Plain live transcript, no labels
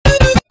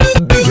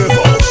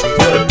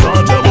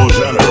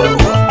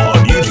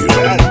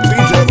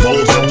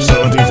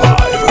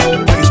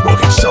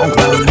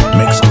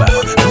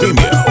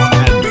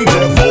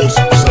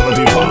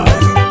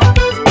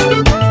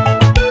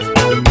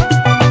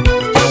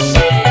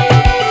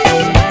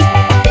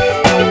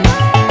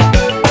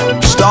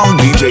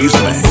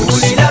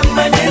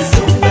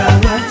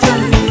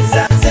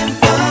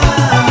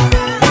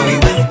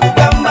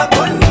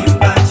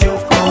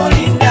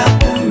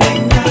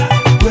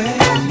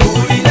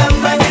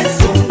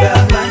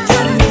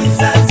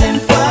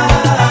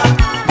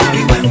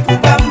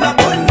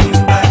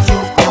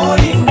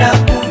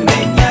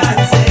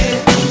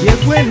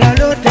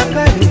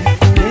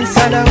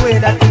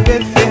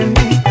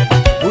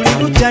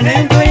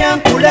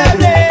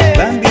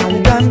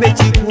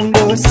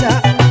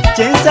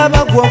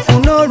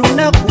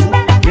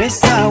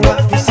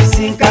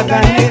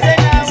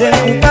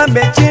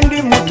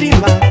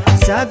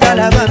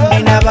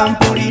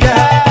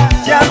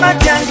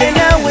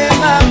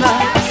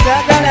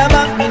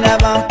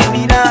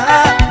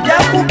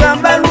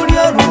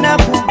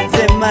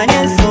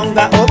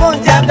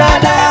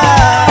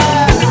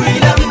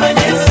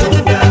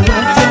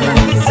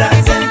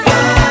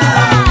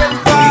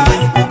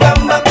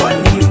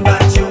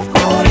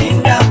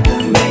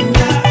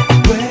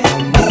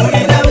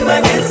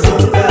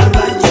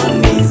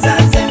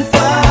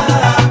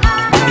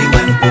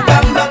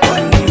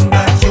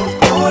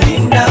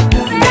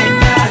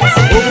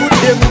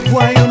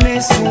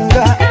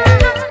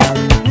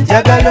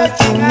njagala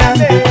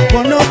kinambe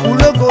kono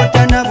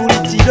kulogota na buli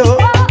kiro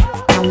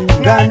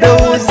nga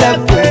ndowooza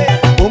gwe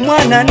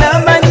omwana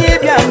n'amanyi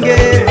ebyange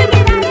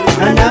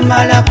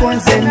anamalako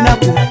nze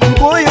ennaku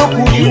nk'oyo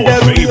kulinda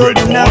luli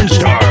olunaku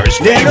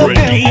leero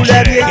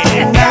kenkulabye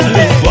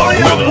kinambe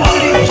oyo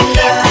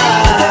kulinda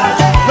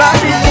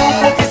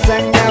babituukuzisa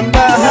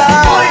nyamba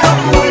oyo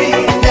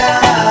kulinda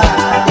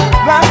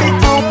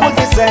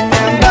babituukuzisa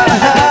nyamba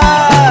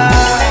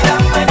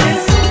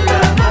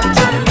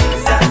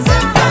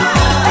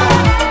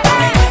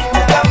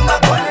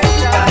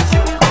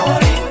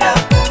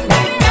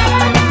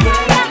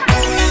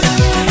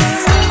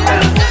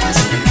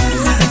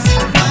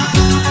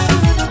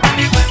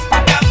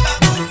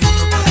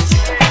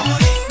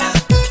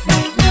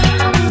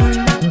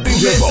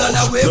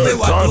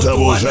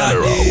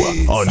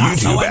On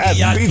YouTube at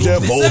DJ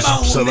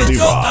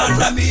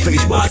Volts75,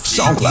 Facebook,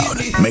 SoundCloud,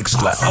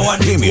 Mix.1,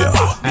 Vimeo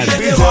at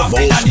DJ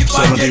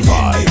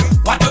Volts75.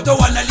 Watoto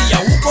wanalia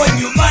huko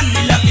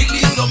nyumbani, la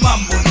bilizo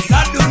mambo ni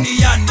za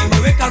duniani.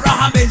 Weweka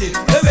raha mbele,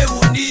 wewe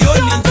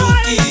unioni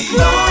njuki.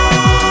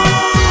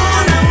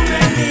 Mbona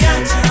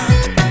umeniacha,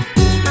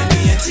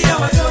 umeniachia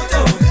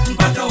watoto,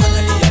 mpaka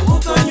wanalia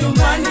huko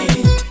nyumbani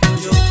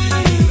njuki.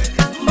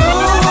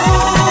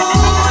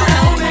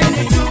 Mbona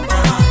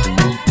umenitupa,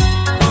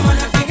 kama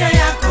nafika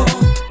yako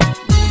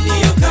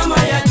ndiyo kama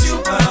ya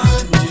chupa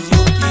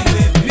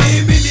njuki.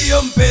 Mimi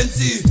ndiyo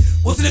mpenzi,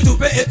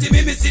 usinitupe eti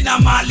mimi sina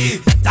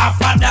mali.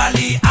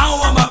 Tafadhali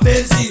hawa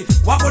mapenzi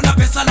wako na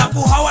pesa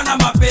lafu hawana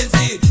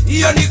mapenzi.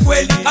 Hiyo ni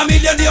kweli,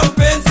 Kamilio ndiyo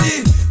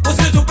mpenzi.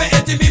 Usinitupe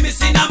eti mimi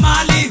sina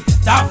mali.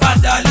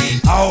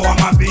 Tafadhali hawa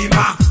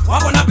mabima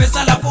wako na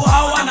pesa lafu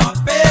hawana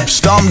mapenzi.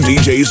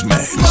 Stormdjs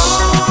Mix.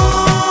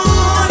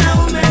 Mbona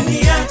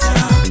umeniacha,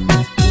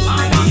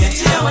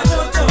 umeniachia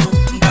watoto,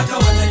 mpaka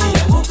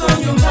wanalia huko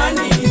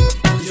nyumbani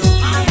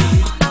njuki.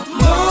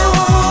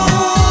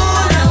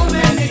 Mbona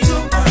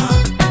umenitupa,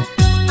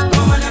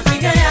 kama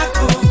nafika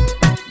yako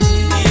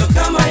ndiyo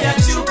kama ya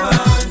chupa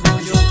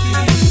njuki.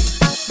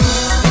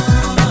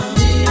 Mamma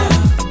mia,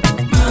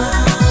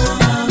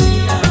 mamma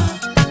mia,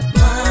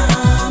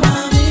 mamma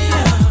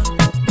mia,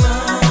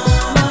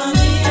 mamma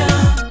mia,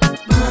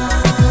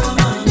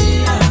 mamma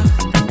mia,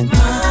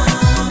 mamma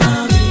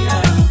mia,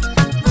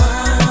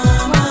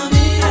 mamma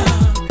mia,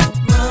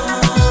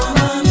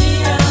 mamma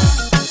mia.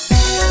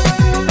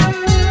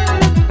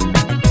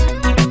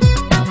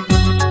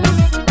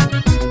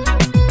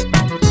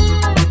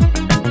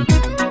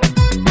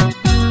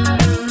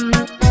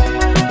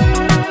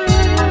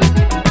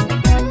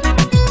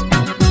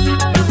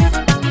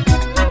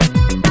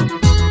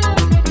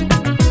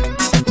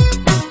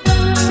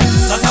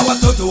 Sasa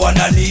watoto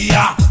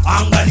wanalia,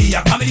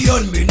 angalia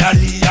Kamilion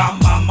minalia,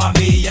 mama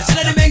mia.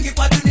 Shida ni mengi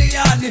kwa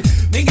duniani,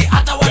 mingi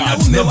hata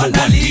wanaume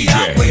wanalia.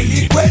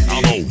 Kweli kweli,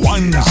 The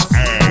ones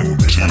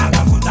and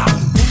mafuta,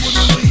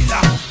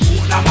 kukununuila,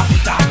 una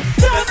mafuta.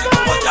 Siku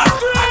moja,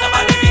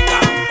 atabadilika,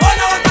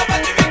 ona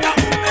utabadilika,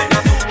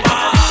 umenitupa.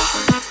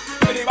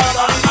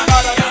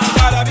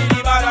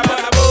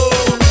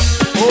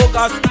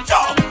 Focus,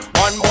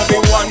 one bobby,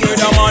 one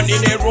with a man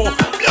in a row.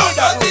 Blood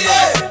and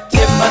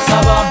Chemba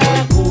saba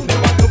mwekume,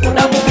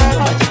 wakukuna mukunyo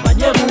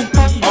machimanye mumpi.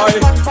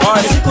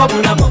 Asiko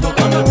bula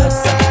mwokono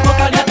tasa,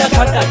 mokaliata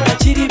kadaka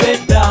chiri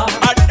beda.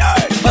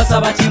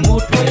 Basaba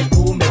chimutu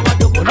ekume,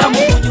 wakukuna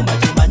mukunyo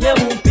machimanye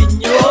mumpi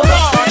nyo.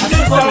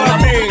 Asiko bula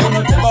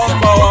mwokono tasa,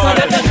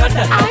 mokaliata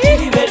kadaka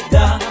chiri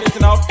beda.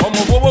 listen up,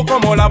 omuvubu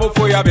komola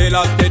bufuya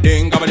bela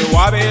stedenga bali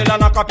wabela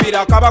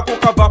nakapira kaba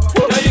kukava.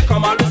 Nayi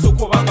kamalusu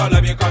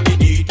kubangala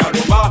byekamidita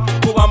luba,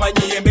 kuba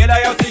manyi embela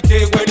ya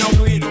sitegwe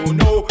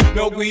nogwiruno,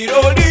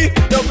 nogwiroli,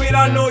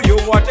 nogwirano yo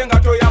watenga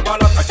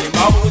toyambala kati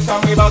mabusa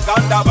mwe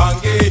baganda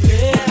bange.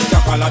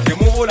 Chakala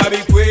temubula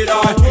bikwera,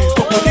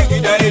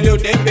 okudigida elyo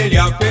dembe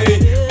lyaffe.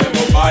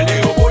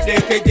 Mubale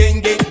obudeke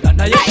genge.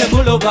 Gana yeke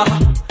muloba,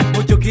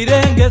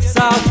 mujukirenge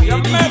safi.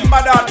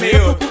 Remember that me.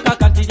 Kukuka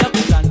kanti ya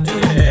kukanti.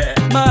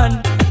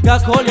 Man,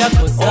 gakolya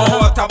kosa. Oh,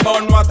 what a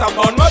bun, what a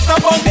bun, what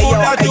a bun. Hey, yo,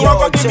 That hey, you yo, are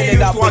gonna give turn me it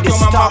youth up what with your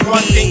the mama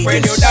one thing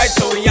when you die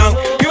so young.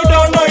 You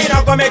don't know you're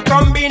not gonna make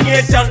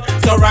combination.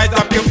 So rise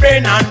up your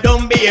brain and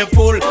don't be a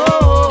fool.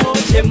 Oh,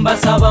 chemba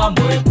saba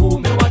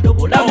mwekume,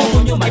 wadobula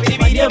mukunyo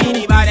machimanye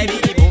mumpi.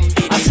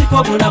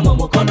 Asiko bula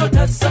mukono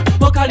tasa,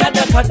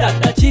 mokaliata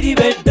kadaka chiri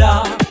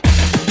beda.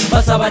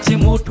 Basaba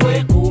chimutu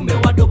ekume,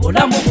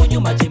 wadobula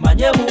mukunyo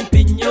machimanye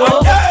mumpi nyo.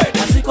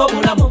 Asiko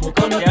bula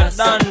mukono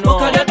tasa,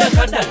 mokaliata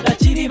kadaka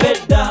chiri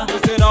beda.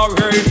 Listen up,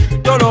 hey.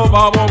 Don't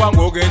over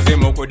bangogenze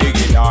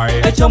mukudigida.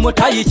 Echo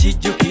mutayi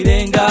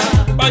chijukirenga,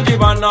 Banji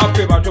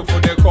banafe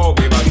batufudeko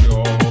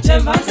bibajo.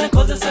 chemba nze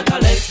nkozesa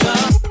kaleka.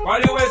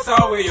 Waliwe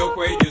sawe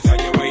yokwejusa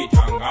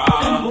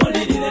nyeweitanga.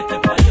 Mulirire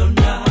tefa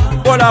yonna,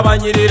 Bola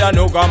banyirira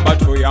nogamba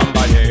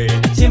tuyambale.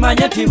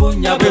 chimanye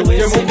tibunya bwe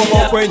Temukomo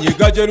wesimira.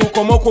 kwenyiga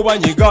jerukomo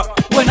kubanyiga.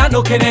 Wena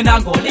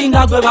nokenena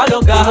ngolinga gwe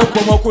baloga.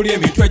 Temukomo kuli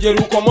emitwe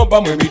jerukomo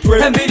bamwe emitwe.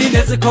 Embiri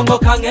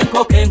nezikongoka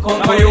ng'enkoko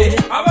enkongole.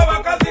 Aba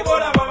bakazi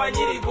bola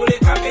babanyiri kule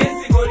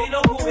kabenzi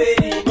golino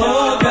kuberi.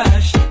 Oh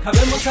gosh, kabe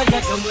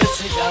musajja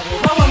tomwesiga,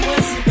 bw'oba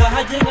wamwesiga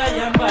majenga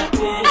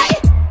yambate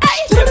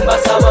Temba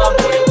saba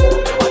mwe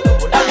wano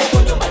mulamu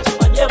kunyuma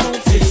chimanye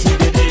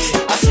mumfisiride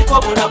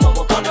Asiko mulamu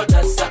mukono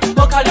tasa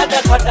Mokalada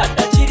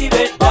kadada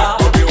chiribeda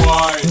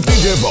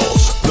DJ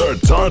Volts, the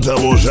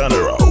Turntable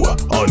General.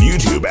 On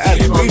YouTube at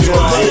DJ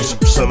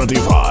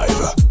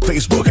Volts75.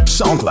 Facebook,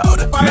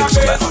 SoundCloud,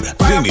 Mix.1,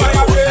 Vimeo,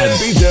 and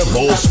DJ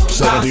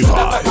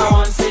Volts75.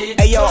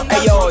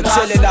 Ayo,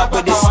 chill it up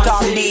with the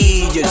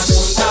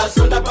Stormdjs.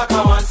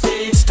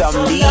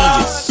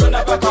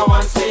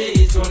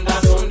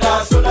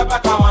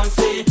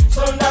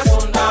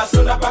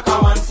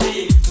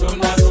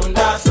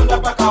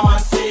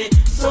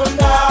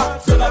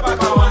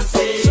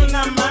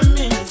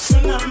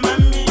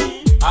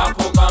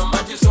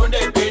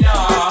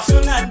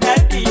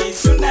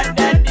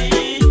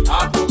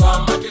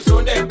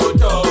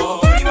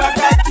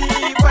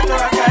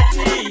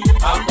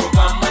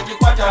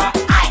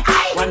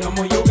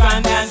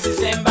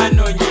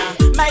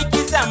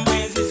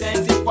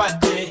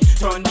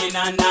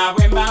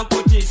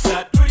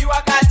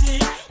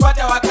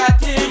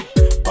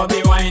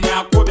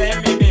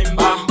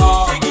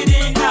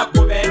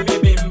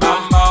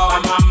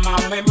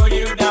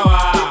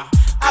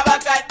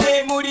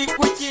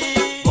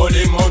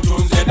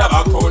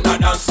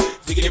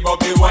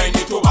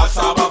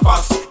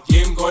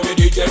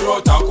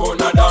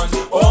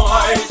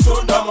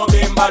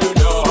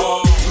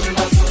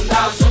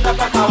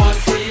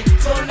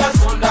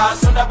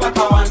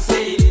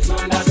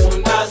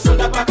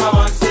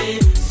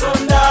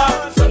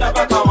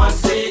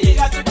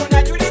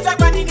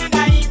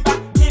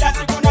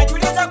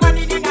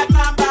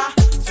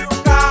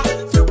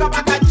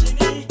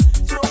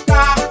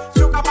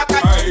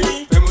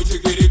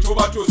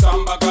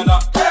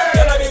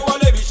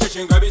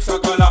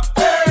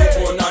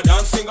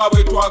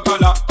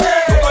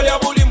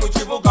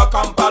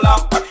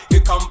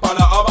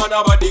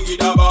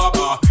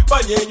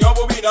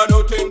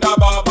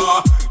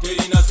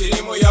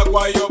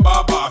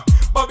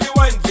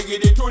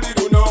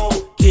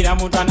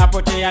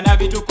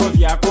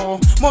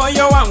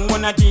 Moyo wangu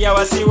natia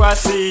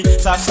wasiwasi,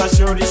 sasa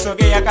shuri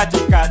sogea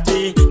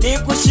katikati,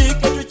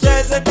 nikushike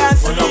tucheze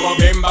dansi. Ono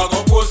mubimba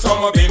gokuso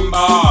mubimba,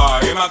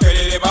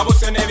 imakelele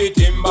babuse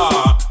nebitimba,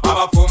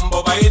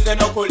 abafumbo bayize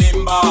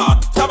nokulimba,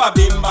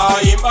 sababimba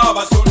imba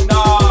basunda.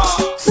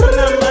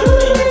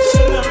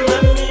 Suna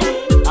mami,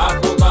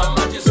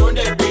 akugamba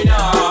tisunde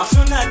bina,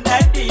 suna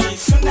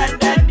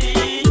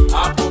daddy,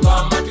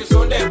 akugamba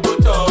tisunde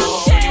buto,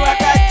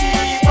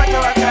 wakati, kwata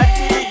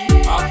wakati,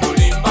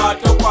 akulimba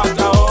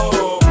tokwata o.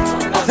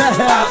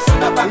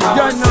 You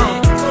don't know,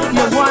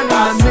 you're one in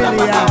a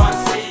million.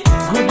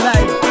 Good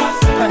life.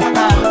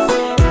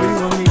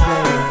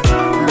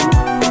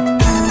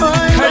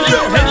 Hey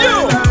yo,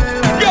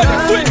 got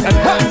it sweet and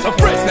hot, so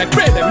fresh like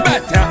bread and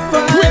butter.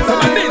 With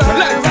some needs and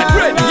lights and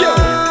radio.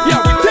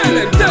 Yeah, we tell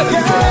it.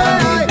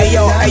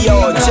 Ayo,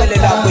 chill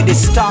it up with the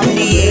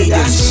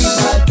Stormdjs.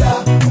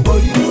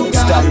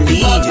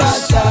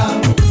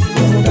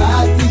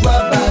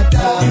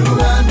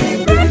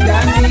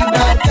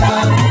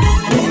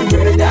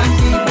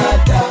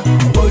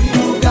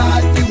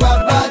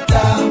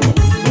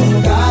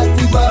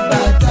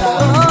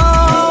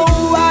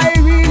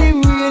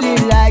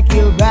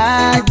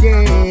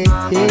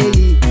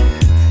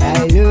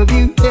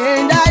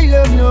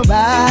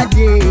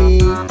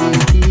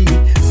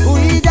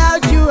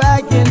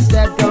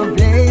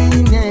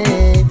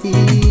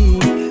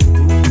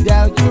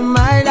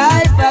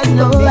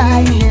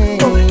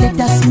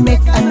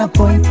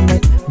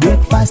 Appointment,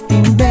 breakfast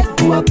in bed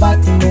to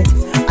apartment.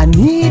 I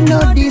need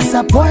no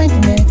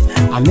disappointment.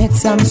 I make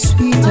some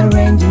sweet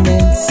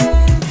arrangements.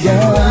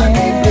 Girl,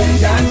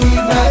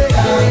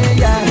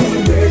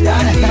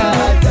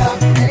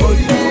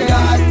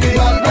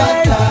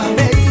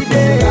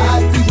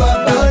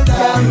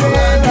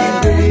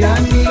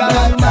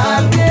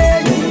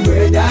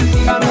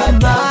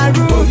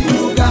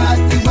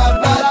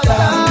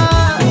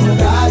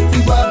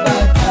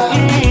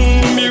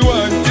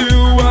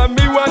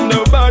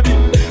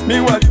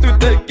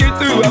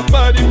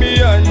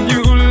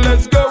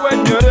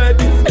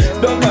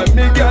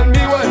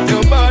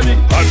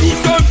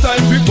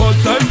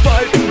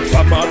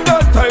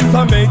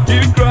 I make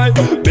you cry,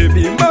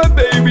 baby, my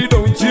baby,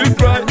 don't you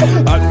cry.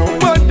 I know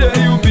one day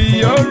you'll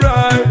be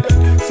alright.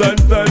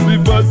 Sometimes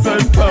before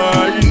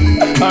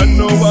sunshine, I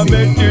know I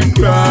make you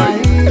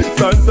cry.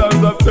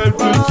 Sometimes I felt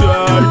to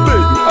try,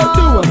 baby, I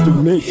don't want to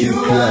make you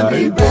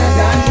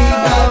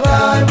cry.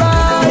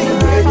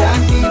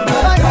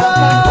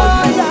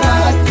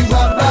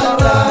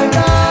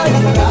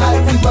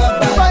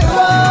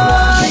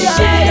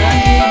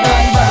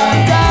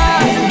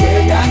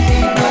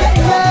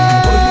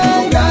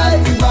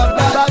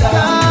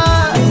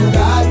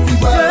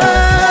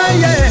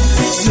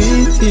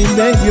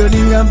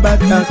 Yolinga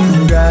bata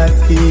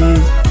kungati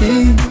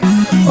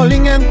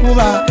Olinga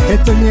nkuba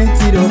etonye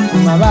tiro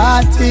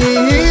kumabati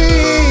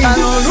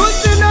Kano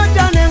lusino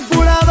jane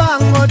nkulaba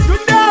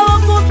ngotudawo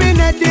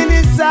kupine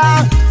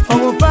dinisa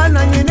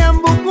Omufana nyine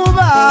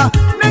mbukuba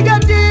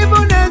Negativu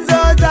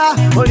nezoza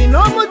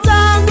Olino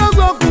mutango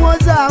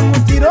gwokuwoza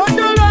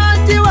mutirondo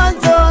lwanti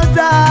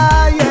wanzoza.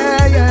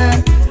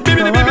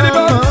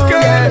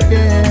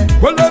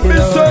 Well, let me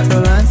say,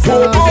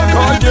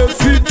 kanye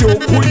fityo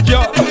kujja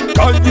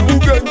kandi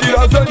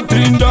kugendera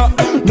zentinda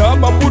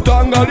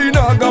n'amafuta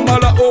ngalina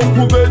gamala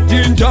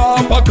okubejjinja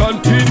mpaka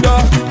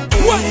ntinda.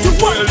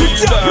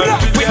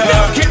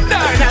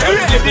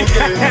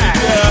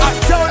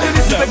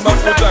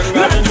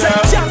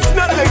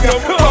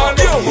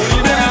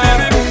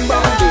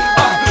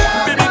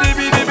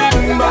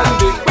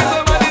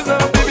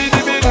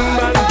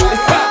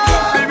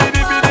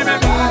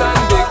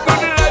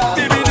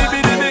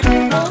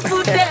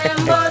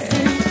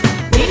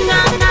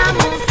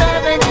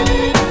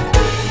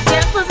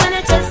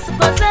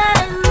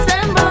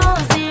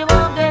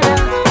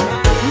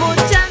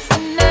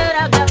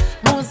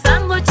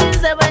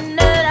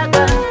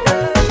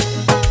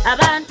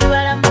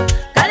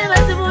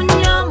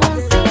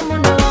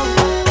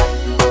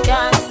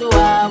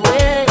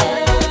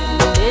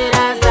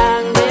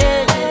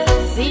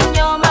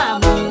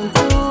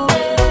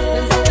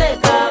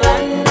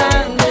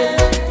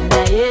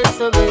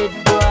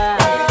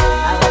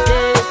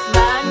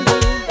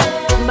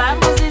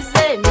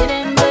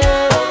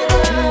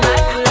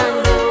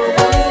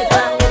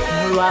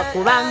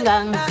 kubanga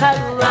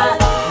nkalwa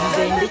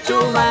nze ndi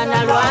kyuma na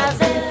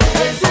lwazi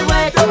ensi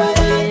wetu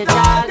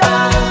weetaaga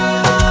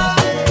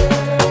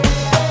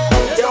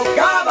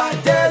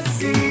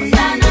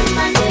musana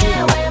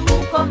mmanyewe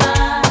mukoma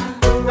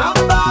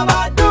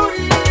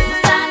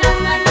musana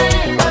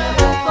mmanyewe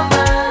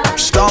mukoma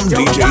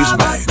Stormdjs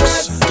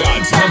Mix,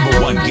 God's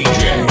 #1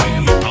 DJ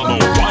on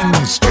the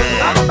one stand.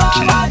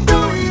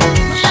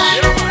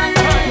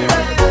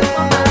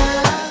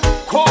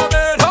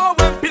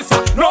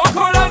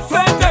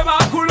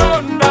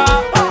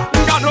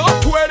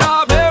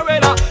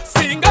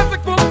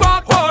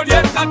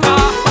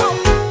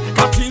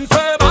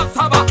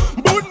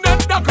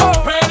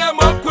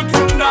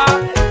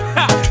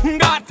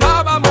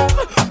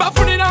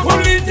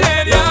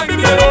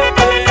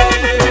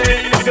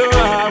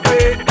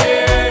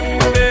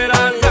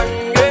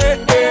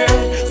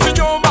 Since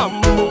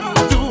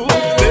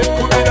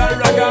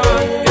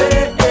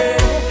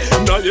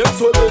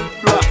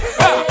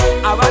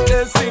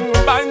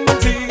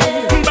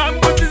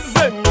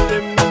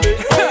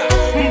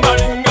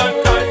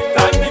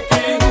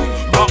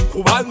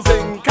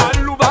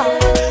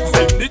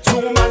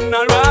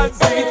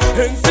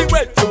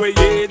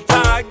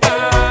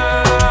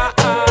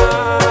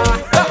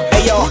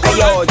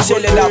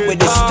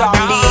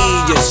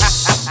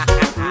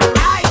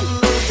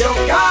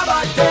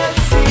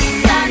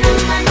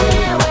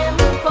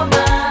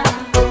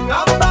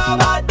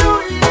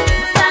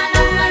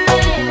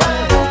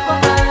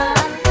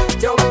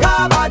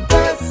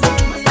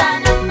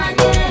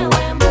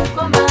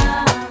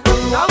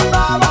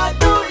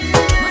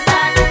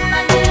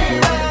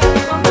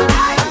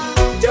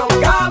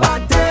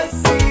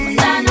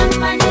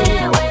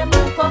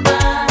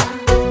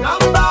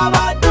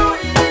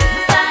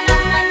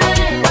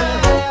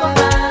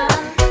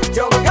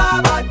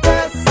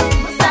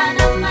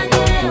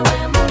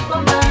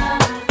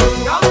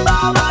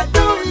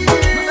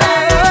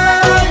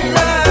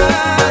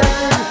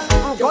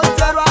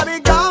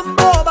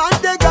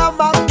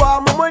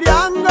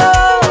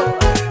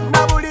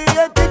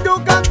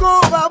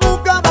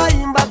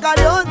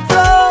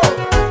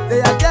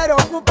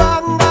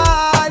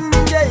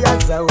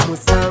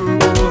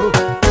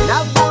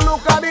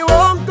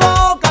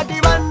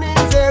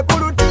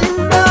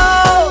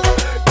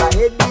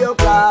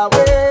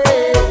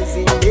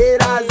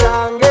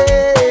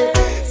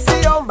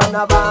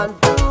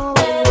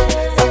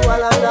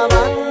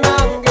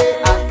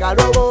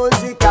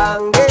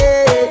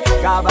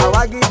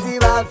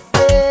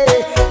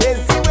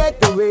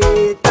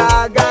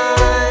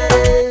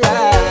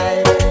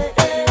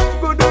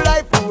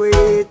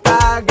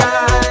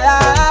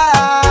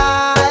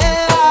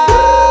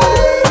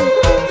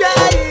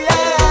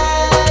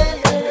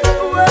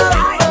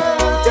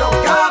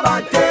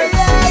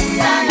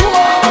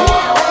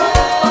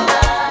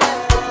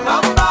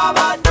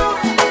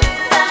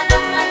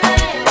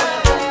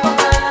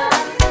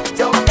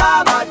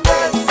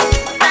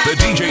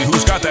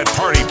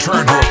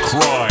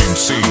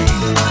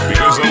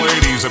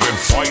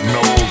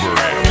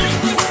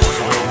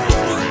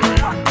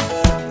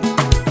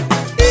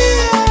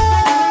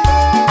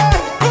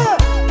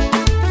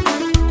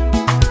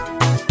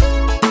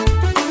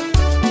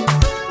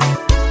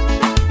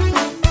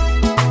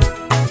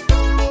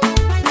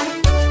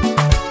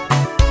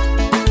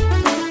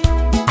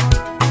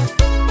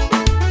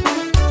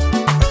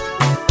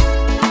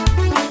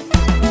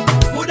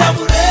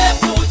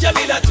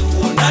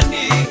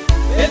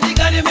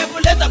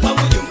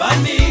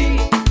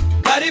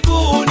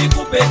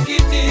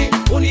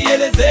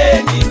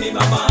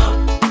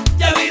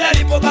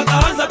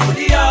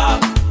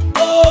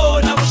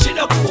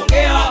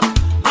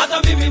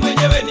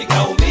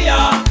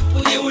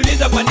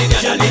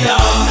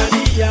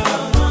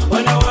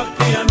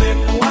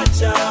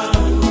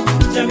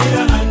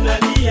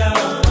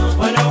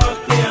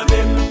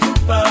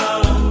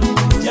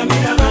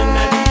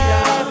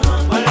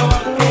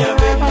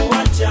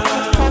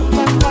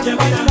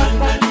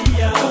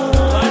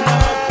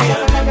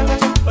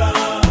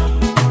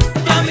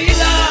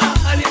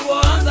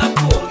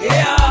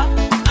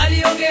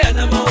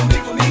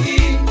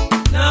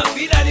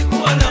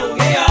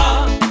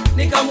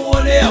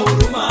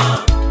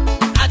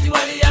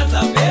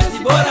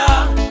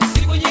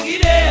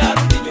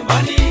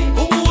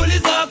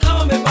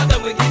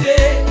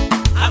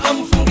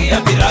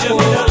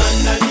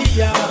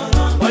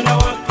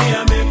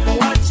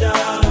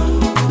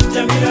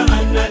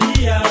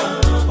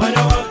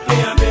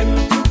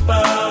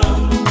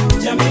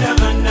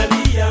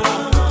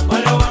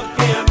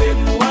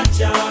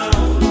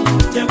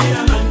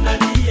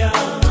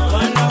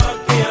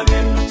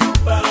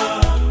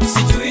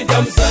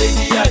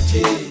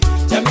nitamsaidiaje?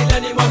 Jamila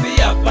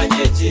nimwambia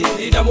afanyeje?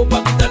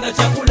 Ninamupa kitanda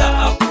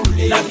chakula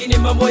akule, lakini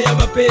mambo ya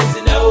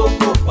mapenzi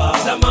naogopa.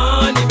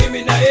 Zamani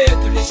mimi na yeye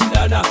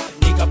tulishindana,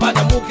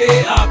 nikapata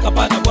mke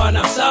akapata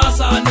bwana.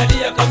 Sasa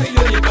analia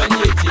kamilioni,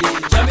 fanyeje?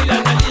 Jamila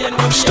analia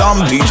nimwambia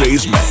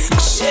Stormdjs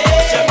Mix.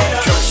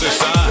 Catch the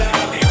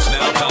sign. It's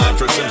now time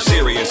for some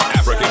serious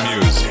African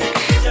music.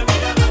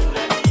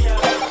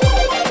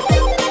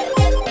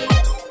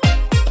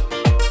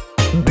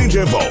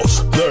 DJ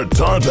Volts, the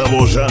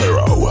Turntable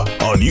General,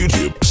 on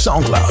YouTube,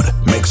 SoundCloud,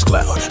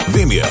 Mixcloud,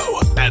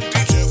 Vimeo, and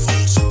DJ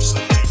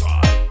Volts75.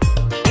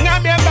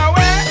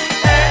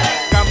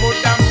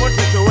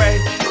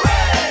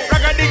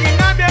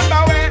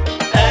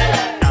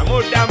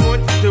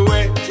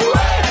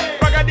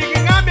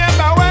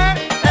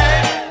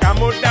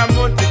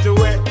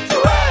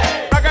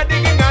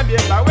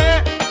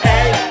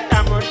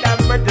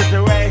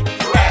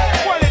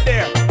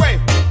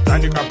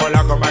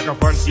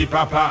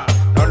 Papa,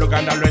 no look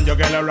at the range,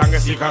 get a rang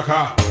si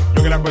kaka.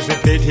 You can have a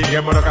seat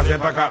here, Monoka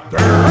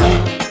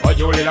Sepaka. Or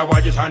you will have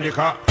what you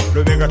handicap.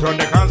 Looking at on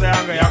the Kanza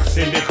and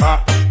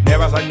Yaksindika.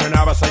 Never said you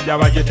never said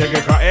Java, you take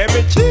a car,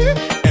 every cheap.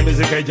 And is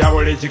a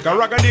Javoli Chica,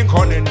 Ragadding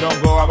Conin,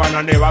 don't go up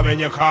and never in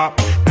your car.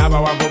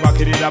 Never want to go back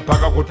in the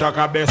Paka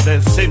Kutaka best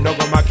and sin no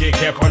go maki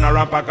cake on a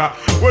rapaka.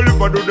 Well,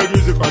 if I do the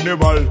music on the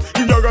ball,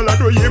 you know, I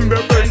do him the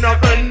penna.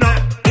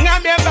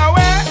 Namia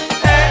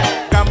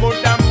away, come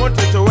on, damn, what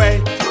is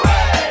away.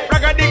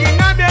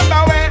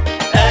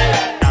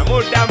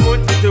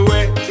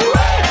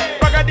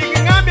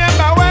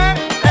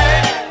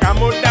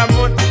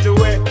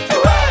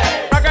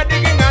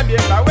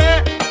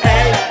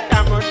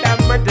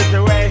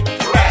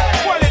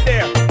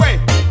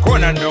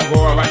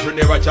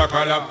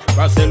 Chakalam,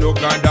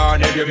 Basilukanda,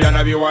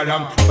 Nebiana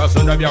Biwalam,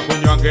 Basunda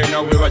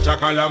Biakunyanga, we were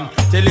Chakalam,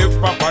 Telip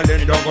Papa,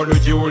 then Dogo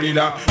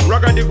Julila,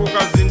 Ragadibuka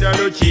Zinda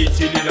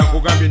Chilila,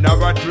 Kugambi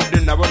Nava,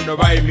 Trudin Navondo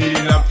by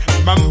Milila,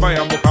 Mamba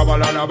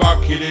Yamukabalana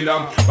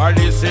Bakililam,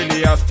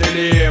 Balisilia,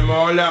 Steli,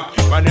 Mola,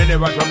 Manene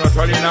Batono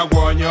Tolina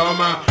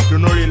Guanyoma,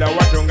 Dunurila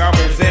Watunga,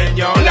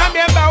 Zenyo,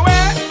 Namia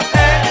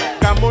way,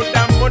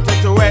 Kamuta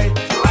Mutit away,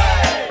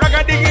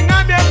 Ragadigi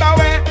Namia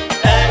way,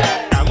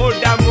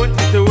 Kamuta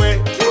Mutit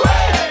away.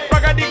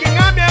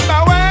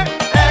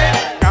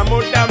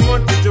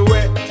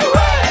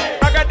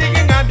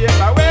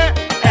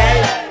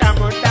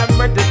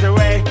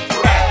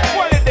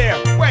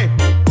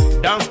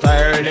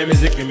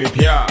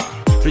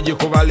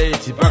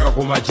 Tujikubaleti paka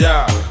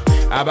kumacha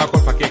abako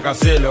pakeka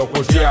selo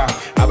kutia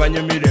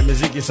abanyumire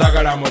muziki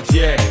sagala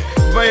motie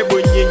vibe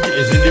nyingi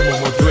ezindi mu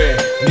mutwe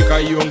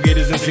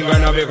nikayongereza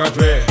singana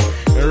bekatwe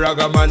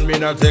Ragaman me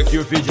not take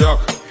you fi jock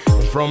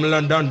from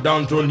London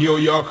down to New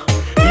York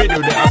me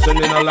do the action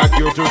and I like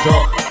you to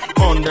talk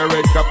on the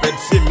red carpet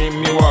see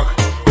me walk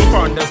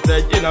on the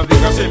stage in a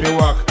Vegas see me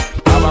walk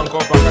abanko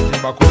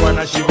pakatimba kuba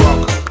na she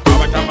walk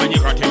abatamani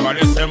katimba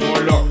lese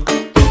molo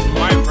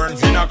my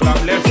friends in a club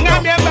let's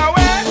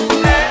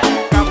go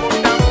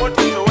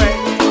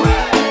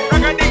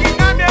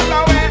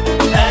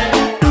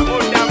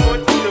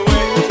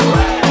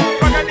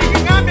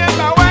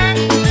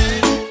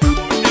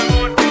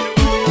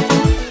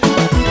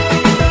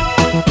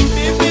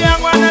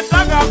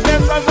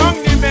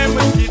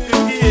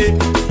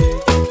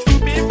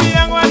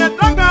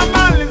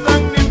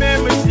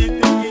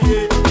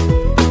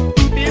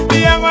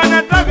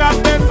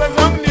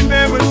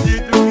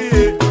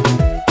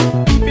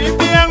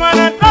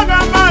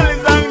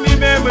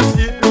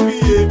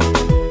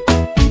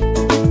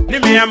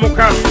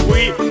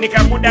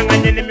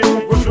nikakudanganya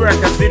nimefukuzwa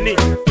kazini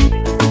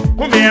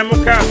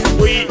kumeamuka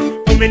asubuhi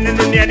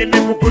umenununia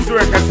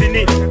nimefukuzwa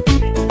kazini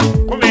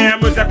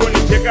kumeamuza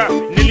kunicheka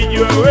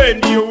nilijua wewe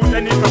ndio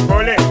utanipa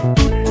pole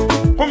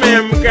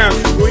kumeamuka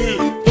asubuhi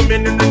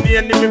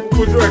umenununia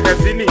nimefukuzwa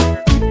kazini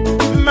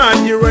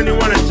majirani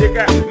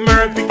wanacheka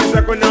marafiki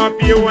zako nao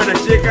pia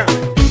wanacheka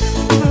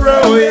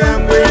roho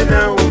yangu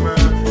inauma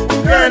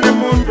kana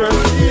mtu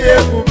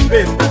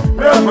asiyekupenda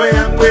roho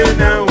yangu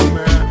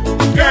inauma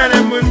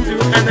kana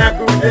mtu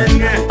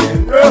anakupenda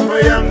roho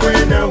yangu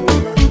inauma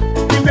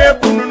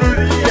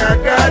nimekununulia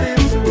gari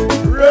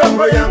nzuri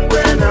roho yangu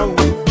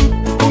inauma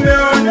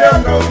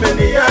umeondoka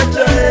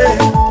umeniacha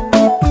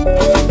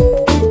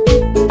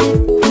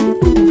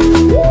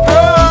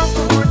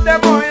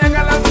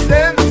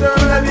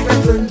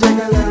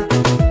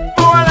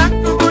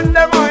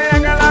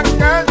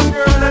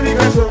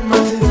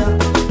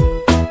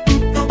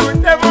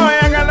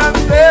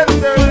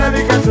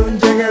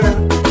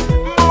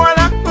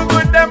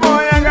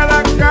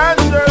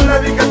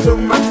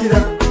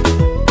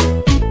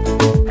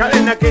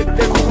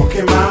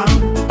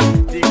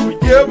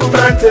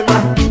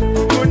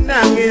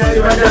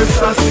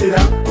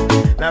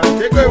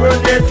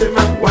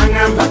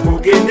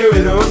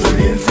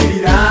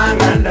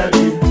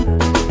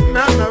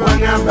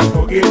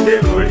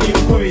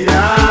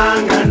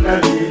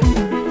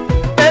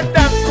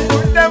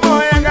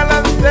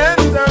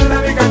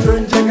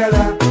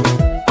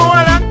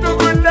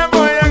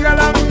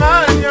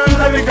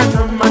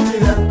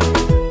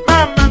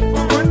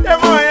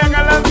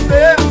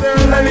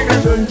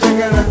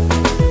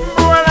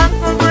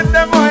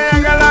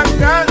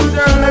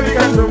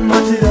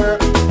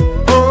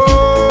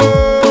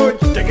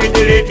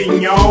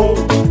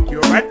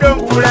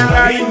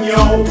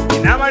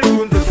bali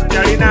kunze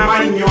sijalina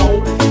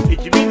amanyo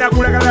ekibiina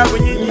kulagala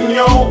bunyinyi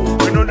nnyo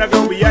wenondaga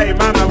obuyaye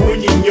maama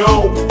bungi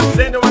nnyo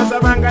sente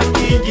wasabanga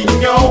nyingi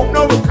nnyo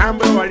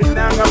n'obukambwe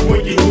walinanga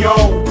bungi nnyo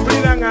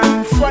mpulira nga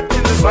nswadde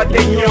nziswadde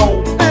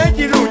nnyo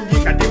ekirungi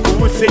kati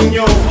kubuse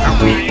nnyo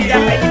akwirira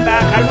akayiba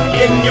akalungi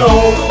ennyo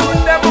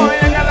kukuddemu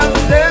oyagala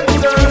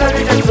sente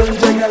olabika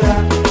tonjagala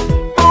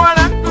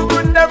muwala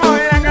kukuddemu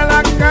oyagala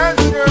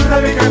kansi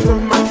olabika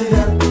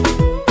tommatira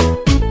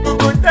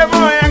kukuddemu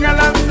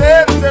oyagala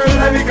sente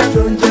olabika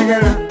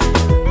tonjagala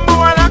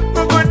muwala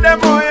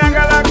kukuddemu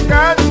oyagala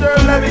kansi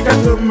olabika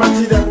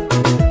tommatira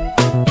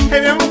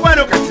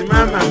ebyomukwano kati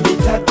maama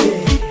mbitadde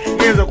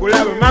ngenza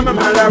okulaba maama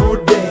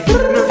malabudde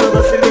nosaba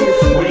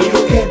siringisi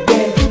mulirukedde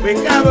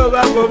bwengabo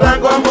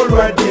bagobanga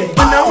omulwadde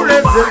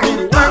nawuleza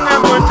ebiri wanga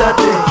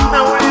montadde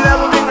nawulira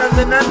bubi nga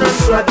nze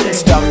nanoswadde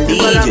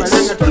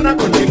Stormdjs.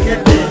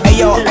 tonakotekedde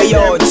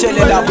Ayo, chill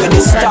it out with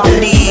the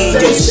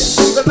Stormdjs.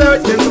 nkozewo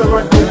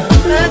kyensobodde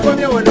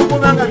nekomye wano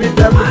kubanga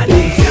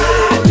bindabudde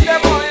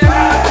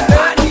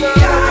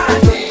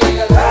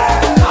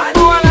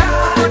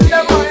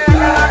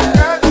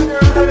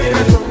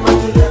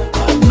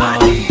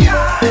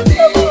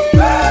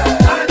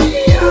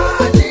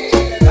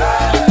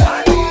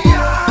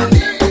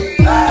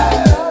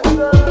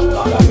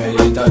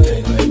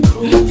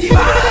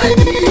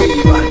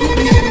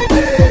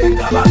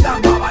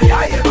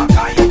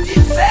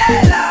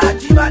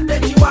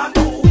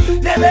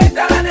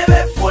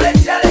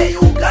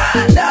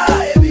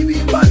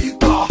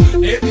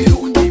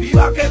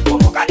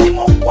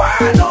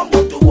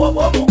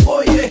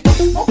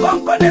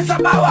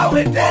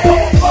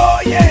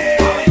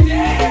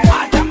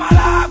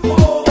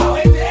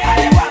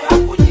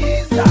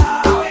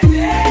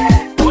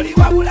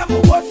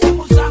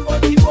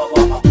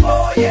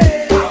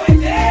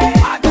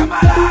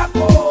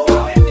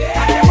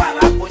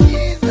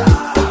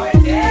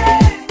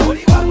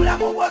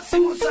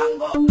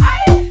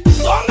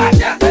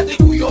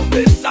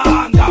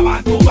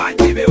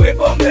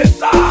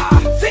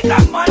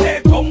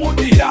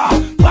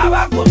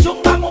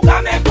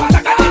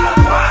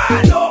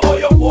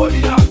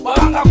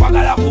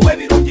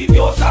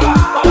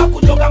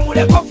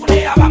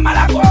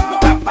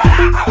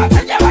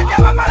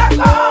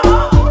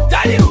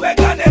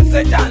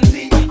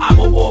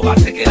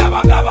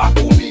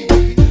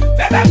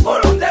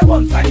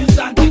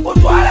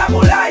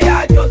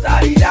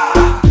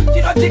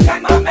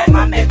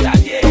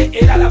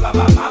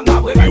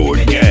Your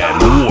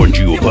dad warned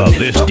you about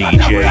this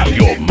DJ.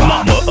 Your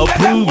mama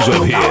approves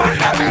of him.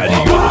 And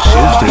your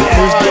sister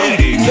is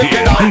dating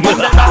him.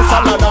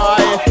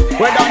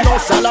 We don't know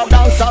sell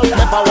dance all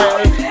never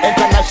well.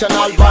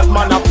 International bad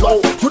man a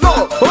flow. You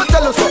know, who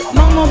tell us so?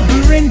 Mama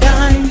Brenda,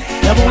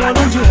 never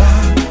wanted you.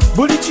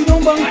 Buli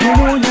chiromba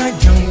nkumonya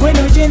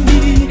jangweno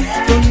jendi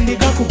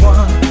tondeka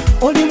kuba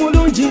oli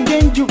mulungi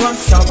ng'enjuba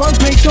saba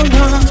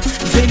gwetona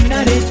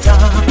zenaleta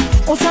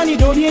osani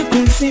dolye ku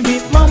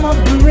nsimbi Mama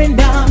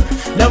Brenda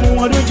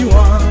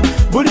namuwalujuwa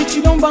buli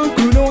kiromba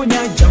nkunonya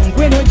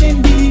jangweno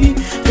jendi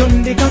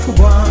tondeka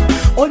kuba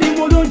oli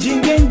mulungi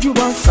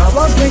ng'enjuba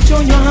saba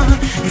gwetona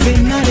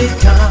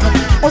zenaleta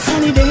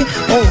osanide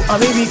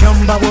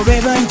ab'ebigamba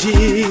bwe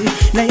bangi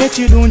naye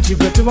kirungi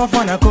bwe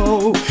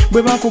tubafaanako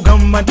bwe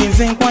bakugamba nti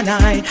nze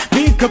nkwanaye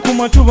bika ku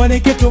matu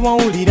baleke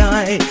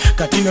tubawuliraye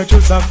kati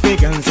nokyusa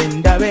fega nze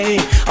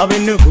ndabe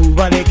ab'ennugu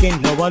baleke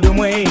nno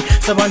balumwe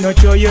saba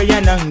nokyoyo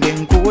yanange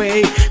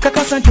nkuwe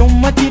kakasa nti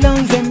omumatira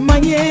nze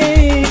mmanye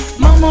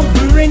Mama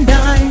Brenda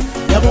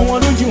yaba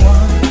walungiwa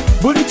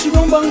buli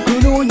kiromba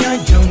nkunoonya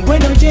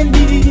jangweno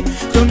gyendi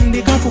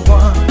tondeka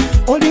kuba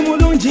oli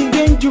mulungi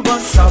ng'enjuba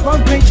saba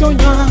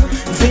gwekyonya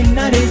nze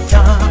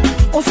naleta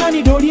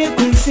osanide olye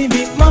ku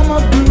nsimbi Mama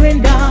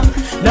Brenda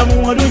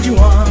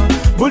namuwalungiwa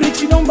buli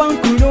kiromba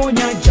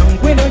nkunoonya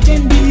jangweno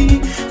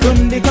gyendi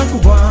tondeka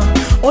kuba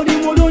oli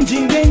mulungi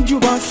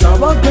ng'enjuba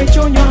saba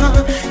gwekyonya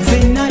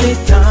nze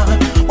naleta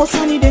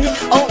osanide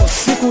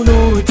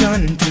sikuluuta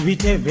nti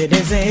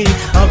bitebereze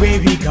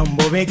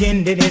ab'ebigambo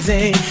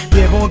begendereze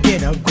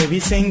byeboogera gwe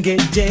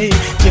bisengejje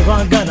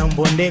kyebagala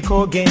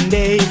mbondeko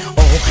gende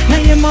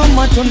naye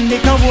mama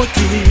tondeka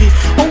bwoti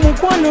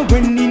omukwano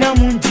gwe nnina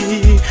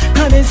mungi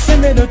kale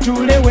essembero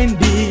tuule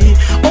wendi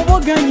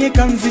oboganye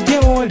kanzije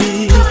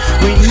woli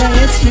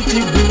wenaye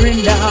switi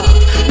Brenda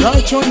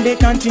lwaki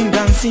ondeka nti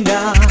nga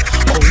nsinda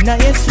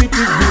naye switi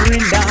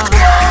Brenda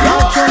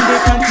lwaki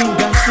ondeka nti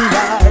nga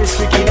nsinda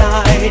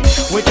swikidai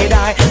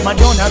wikidai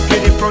Madonna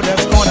beauty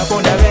products kona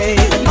kondabe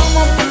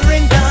Mama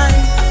Brenda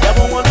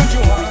yaba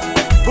walungiwa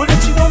buli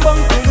kiromba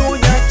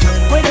nkunoonya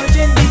jangweno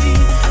gyendi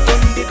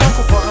tondeka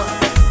kuba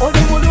oli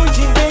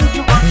mulungi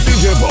ng'enjuba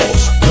DJ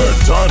Volts, the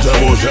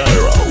Turntable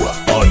General.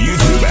 On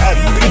YouTube at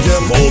DJ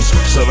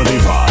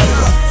Volts75.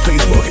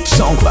 Facebook,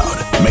 SoundCloud,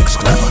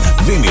 Mix.1,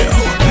 Vimeo,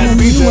 and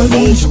DJ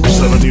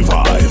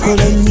Volts75.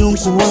 kola nnyo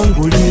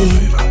nkuwangule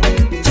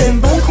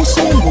kyemba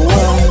nkusumbuwa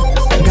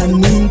nga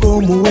nninga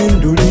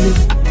omuwendule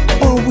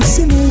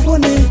obusimu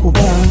bwona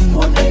enkuba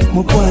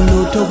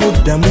mukwano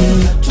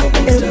tobuddamu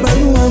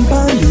ebbaluwa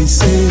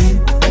mpandiise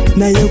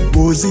naye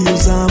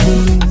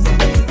gw'oziyuzaamu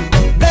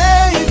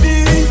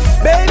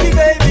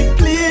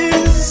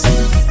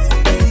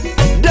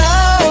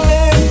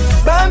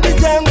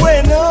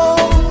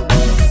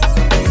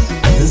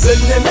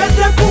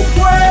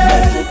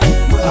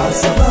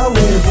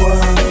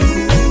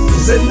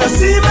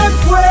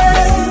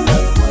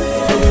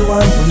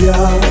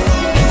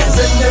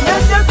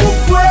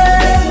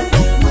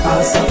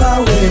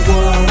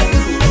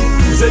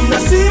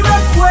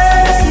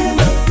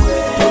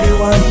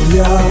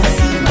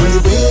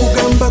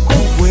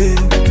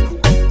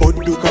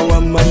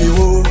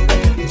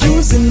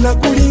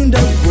nakulinda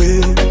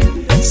gwe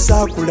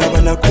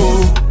saakulaba nako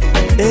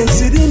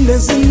ensirinde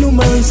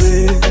zinnuma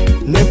nze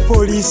ne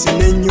poliisi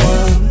nenywa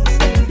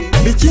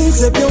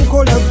bikinze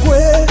byonkola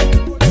gwe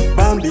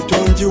bambi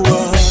tonjiwa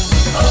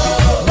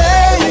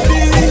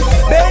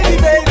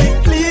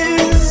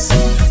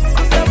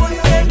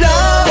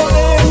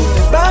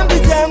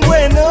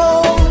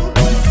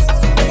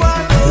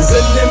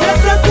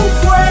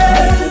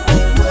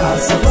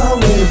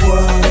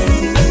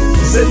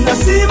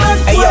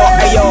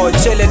Ayo,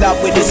 chilling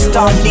up with the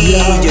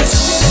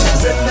Stormdjs.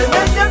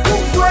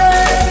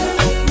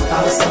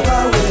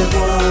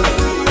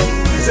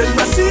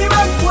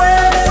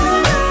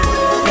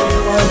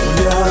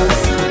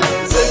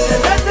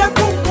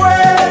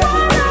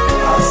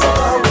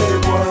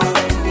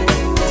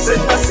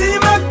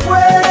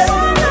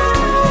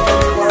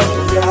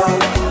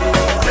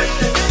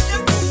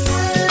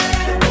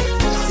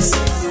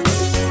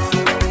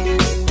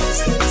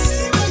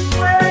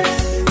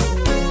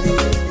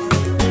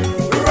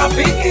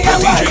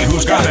 DJ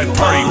who's got that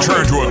party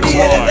turned to a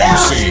crime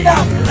scene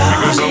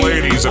because the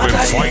ladies have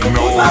been fighting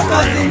over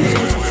him.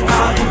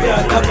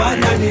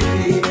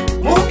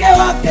 Mke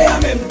wake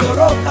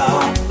amemtoroka,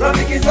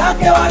 rafiki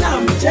zake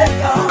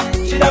wanamcheka,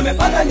 shida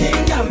amepata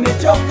nyingi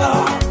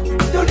amechoka,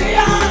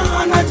 dunia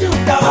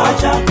anajuta.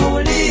 Acha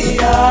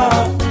kulia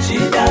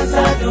shida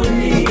za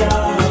dunia,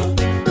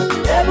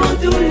 hebu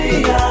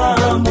tulia,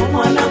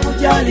 Mungu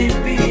anakujali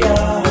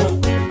pia.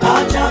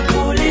 Acha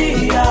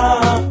kulia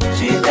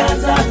shida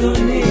za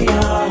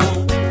dunia,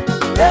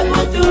 hebu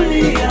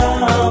tulia,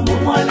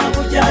 Mungu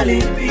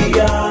anakujali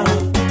pia.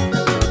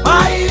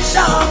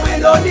 Maisha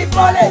mwendo ni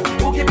pole,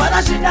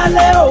 ukipata shida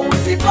leo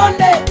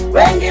usikonde,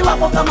 wengi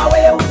wako kama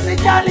wewe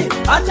usijali.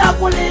 Acha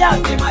kulia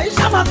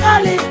maisha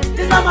makali,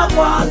 tizama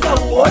kwanza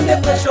uone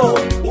kesho,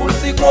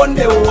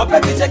 usikonde uwape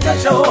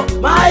vichekesho.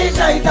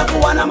 Maisha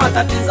itakuwa na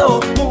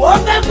matatizo,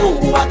 muombe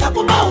Mungu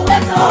atakupa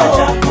uwezo.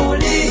 Acha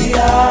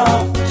kulia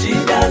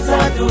shida za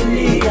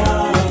dunia,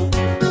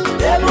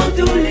 hebu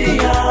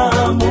tulia,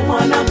 Mungu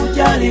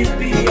anakujali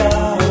pia.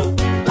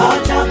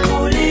 Acha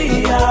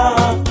kulia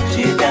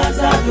shida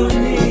za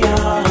dunia,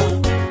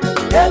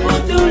 hebu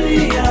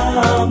tulia,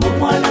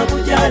 Mungu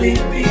anakujali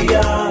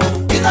pia.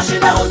 Hizo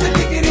shida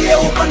usifikirie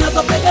uko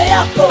nazo peke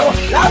yako,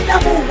 labda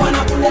Mungu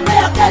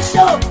anakuletea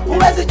kesho,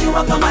 huwezi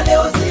jua kama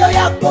leo sio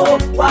yako.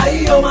 Kwa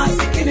hiyo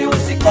masikini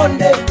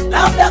usikonde,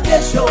 labda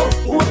kesho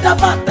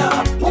utapata.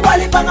 Mungu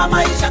alipanga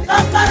maisha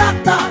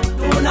kakarata,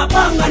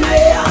 tunapanga na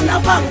yeye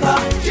anapanga.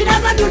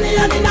 Shida za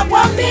dunia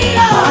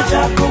ninakwambia,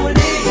 acha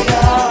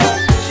kulia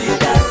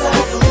shida za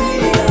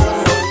dunia,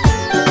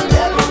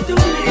 hebu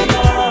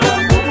tulia,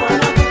 Mungu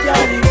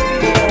anakujali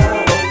pia.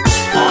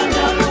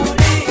 Acha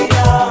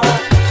kulia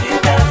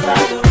shida za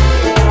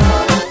dunia,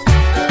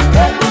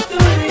 hebu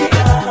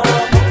tulia,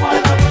 Mungu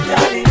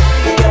anakujali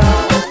pia.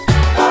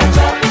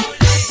 Acha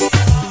kulia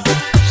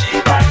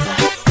shida za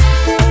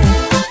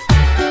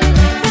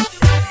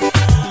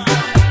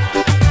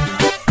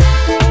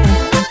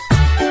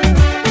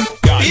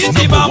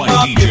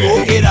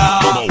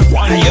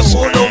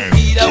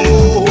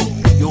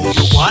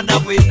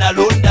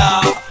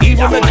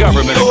Even the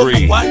government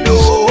agrees.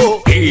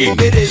 He's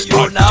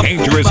a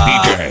dangerous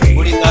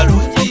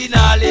DJ.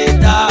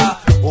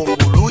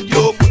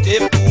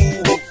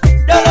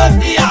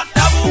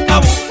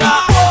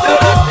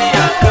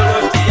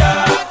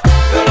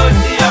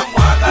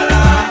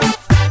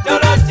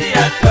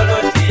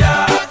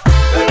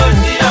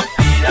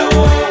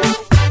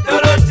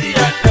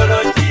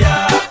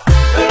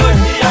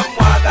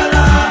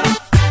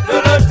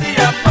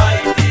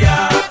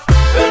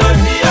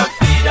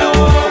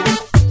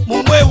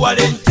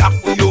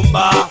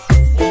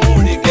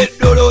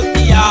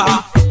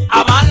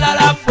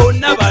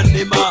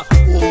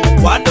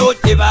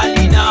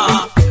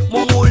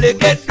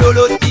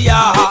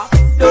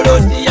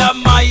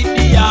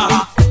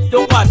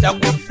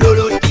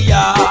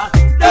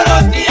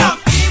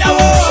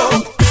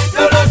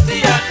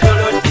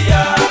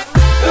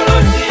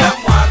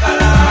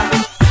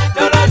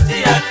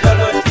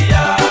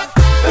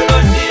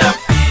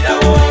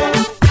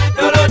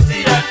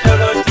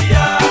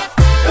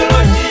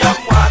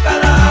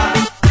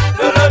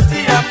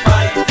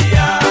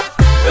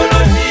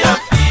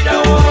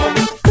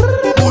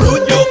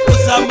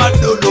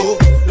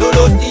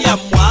 Dolotia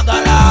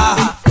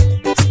mwagala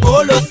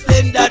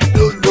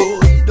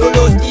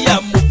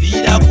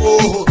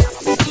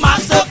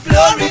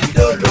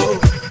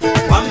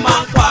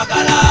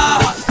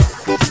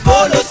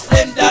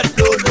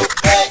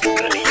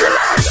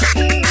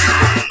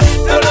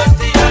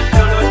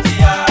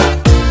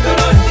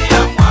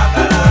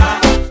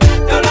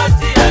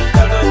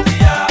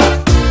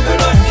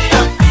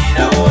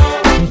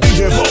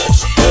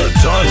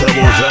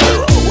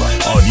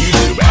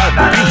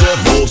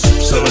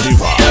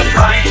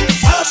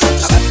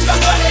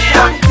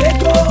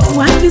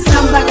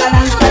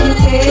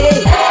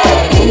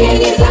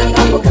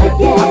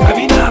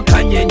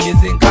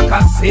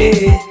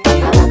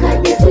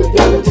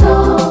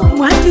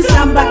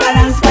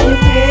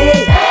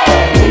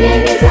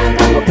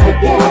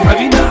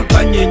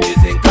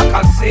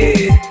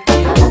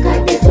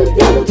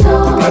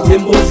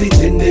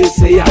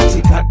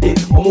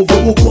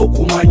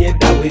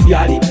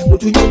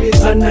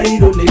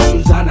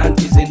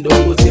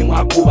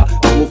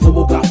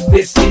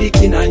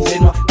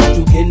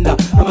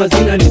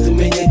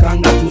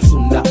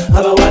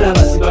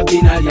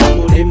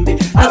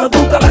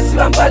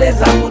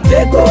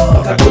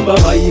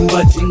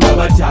bayimba tinga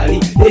batali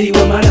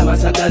eriwo mala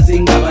masagazi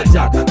nga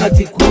bataka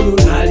kati kulu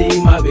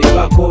nalima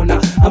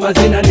bebakona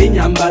amazina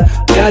n'enyambala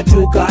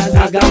byatuuka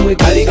nagamwe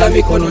kaliga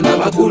mikono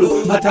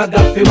n'amagulu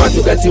matagaffe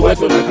matugati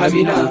watona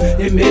kabina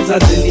emmeeza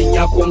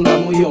zininyako nga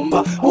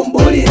muyomba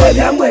mumbulire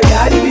byamwe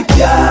byali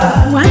bitya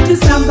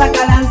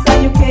wantusambagala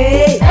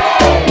nsanyuke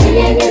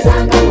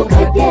nyenyezanga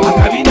mukadde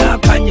akabina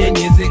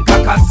akanyenyeze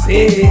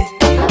nkakase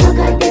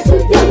abakadde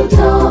tujja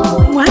buto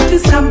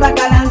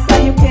wantusambagala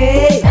nsanyuke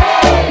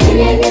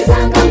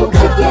nyenyezanga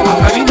mukadde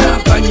akabina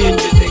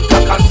akanyenyeze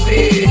nkakase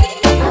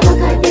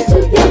abakadde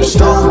tujja buto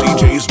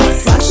Stormdjs Mix.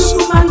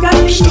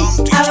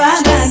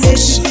 abaana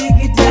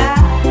nekidigita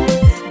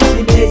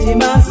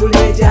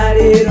kinekimansule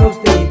kyaleero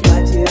ffe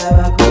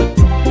twakirabako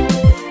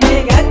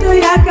negato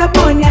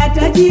yakaponi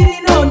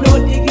atakirina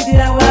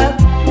onodigitira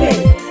waffe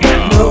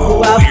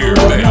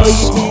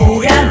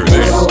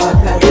nokuwafunoyitirira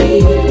wakati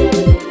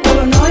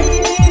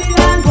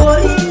onoyimirira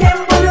ng'olinda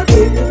emmotoka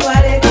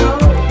ekutwaleko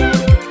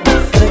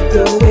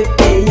omusajja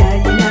ow'effe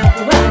yayina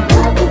kubanga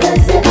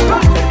bugazeko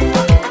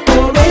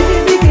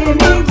olw'emiziki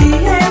mingi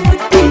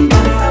emutinda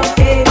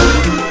nsawukeri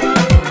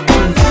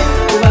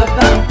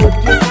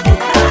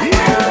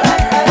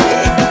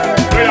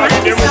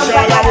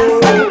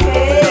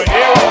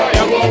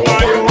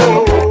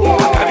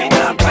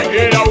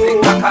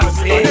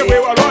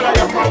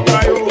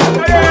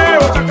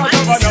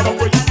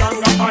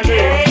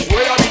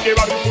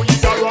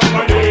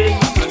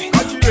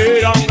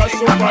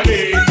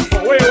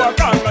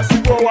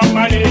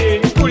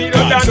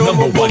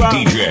Number one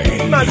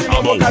DJ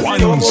on the ones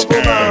and twos.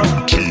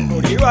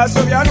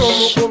 Lwasobya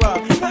n'omukuba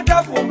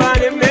atafumba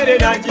n'emmere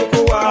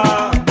n'agikuwa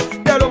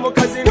ddala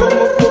omukazi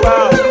n'omukuba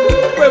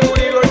kwe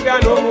muliro dda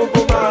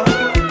n'omuvuma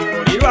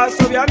oli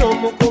lwasobya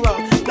n'omukuba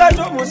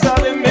tata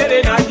omusaba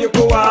emmere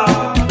n'agikuwa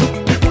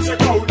ekuse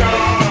kawuna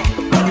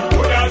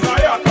odaza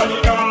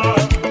yakalira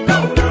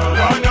kawuna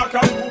baana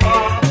kakuba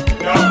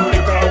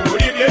nakuleka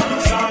oli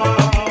byetusa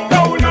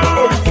kawuna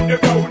olufudde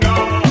kawuna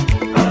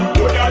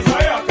odaza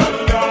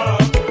yakalira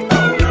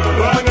kawuna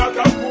baana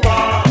kakuba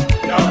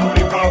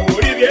nakuleka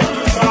oli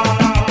byetusa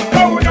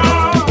kawuna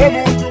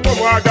omuntu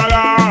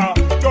mumwagala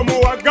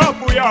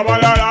tomuwagapu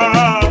y'abalala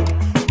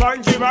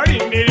bangi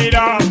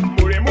balindirira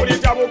muli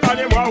mulitabuka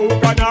ne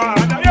mwawukana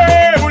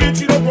naye buli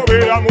kiro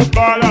gobeera mu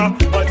bbala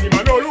mazima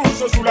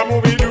n'olusosula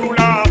mu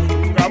bidula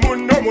nga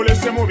munno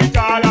mulese mu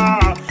bitaala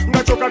nga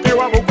kyokka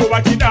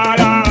tewamukuba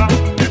kidaala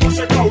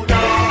ekuse kawuna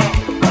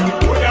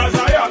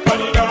odaza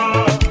yakalira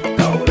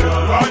kawuna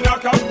baana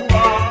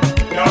kakuba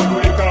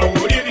nakuleka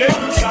oli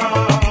byetusa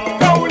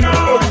kawuna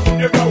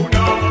olufudde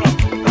kawuna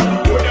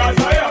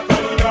odaza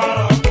yakalira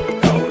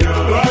kawuna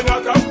baana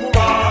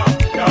kakuba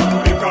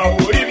nakuleka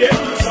oli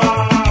byetusa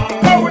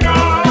kawuna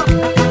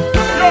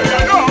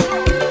yoyano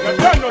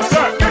yatano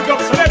sa big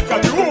up selector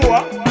Juwa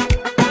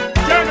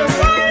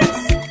genocides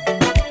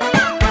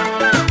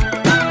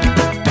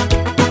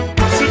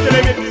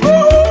Sikelemi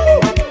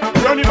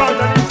Ronnie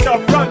Banda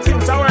himself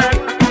fronting Sawen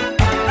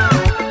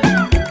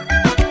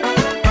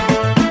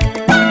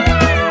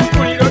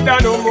kuliro dda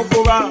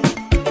n'omukuba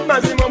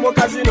mazima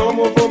omukazi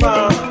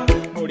n'omuvuma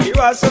buli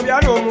lwasobya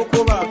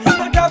n'omukuba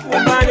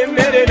atafumba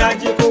n'emmere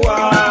n'agikuwa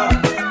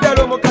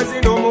ddala omukazi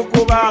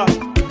n'omukuba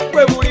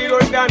kwe buliro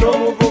dda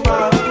n'omuvuma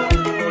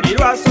buli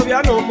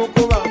lwasobya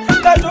n'omukuba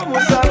tata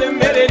omusaba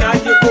emmere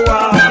n'agikuwa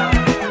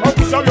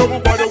okusabya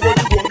omukwano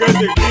gw'okigongeza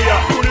egiya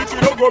buli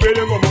kiro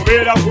gobere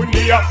ng'omubeera ku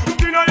nniya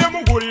tinaye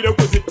mugulire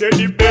ku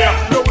zitedibeya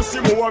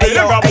n'obusimu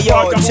wabeere nga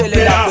bukwata mu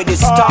bbeya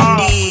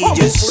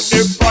omufudde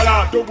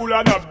effala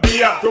togula na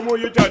bbiya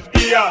tomuyita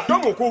ddiya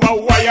tomukuba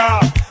waya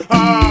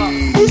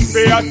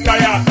uspeya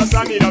taya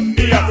asanira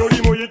bbiya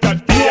tolimuyita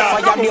ddiya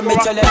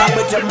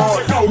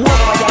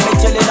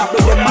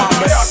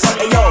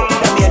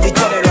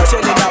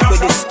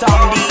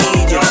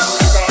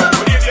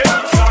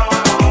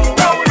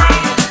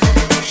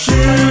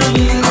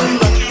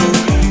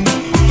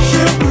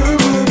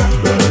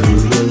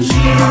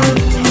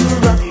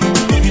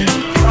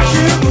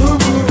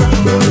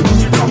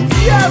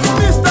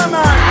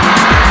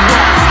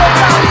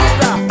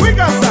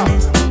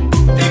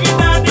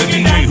The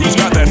DJ who's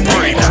got that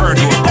party turned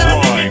to a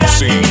crime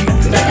scene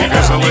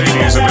because the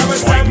ladies have been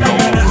fighting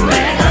over it.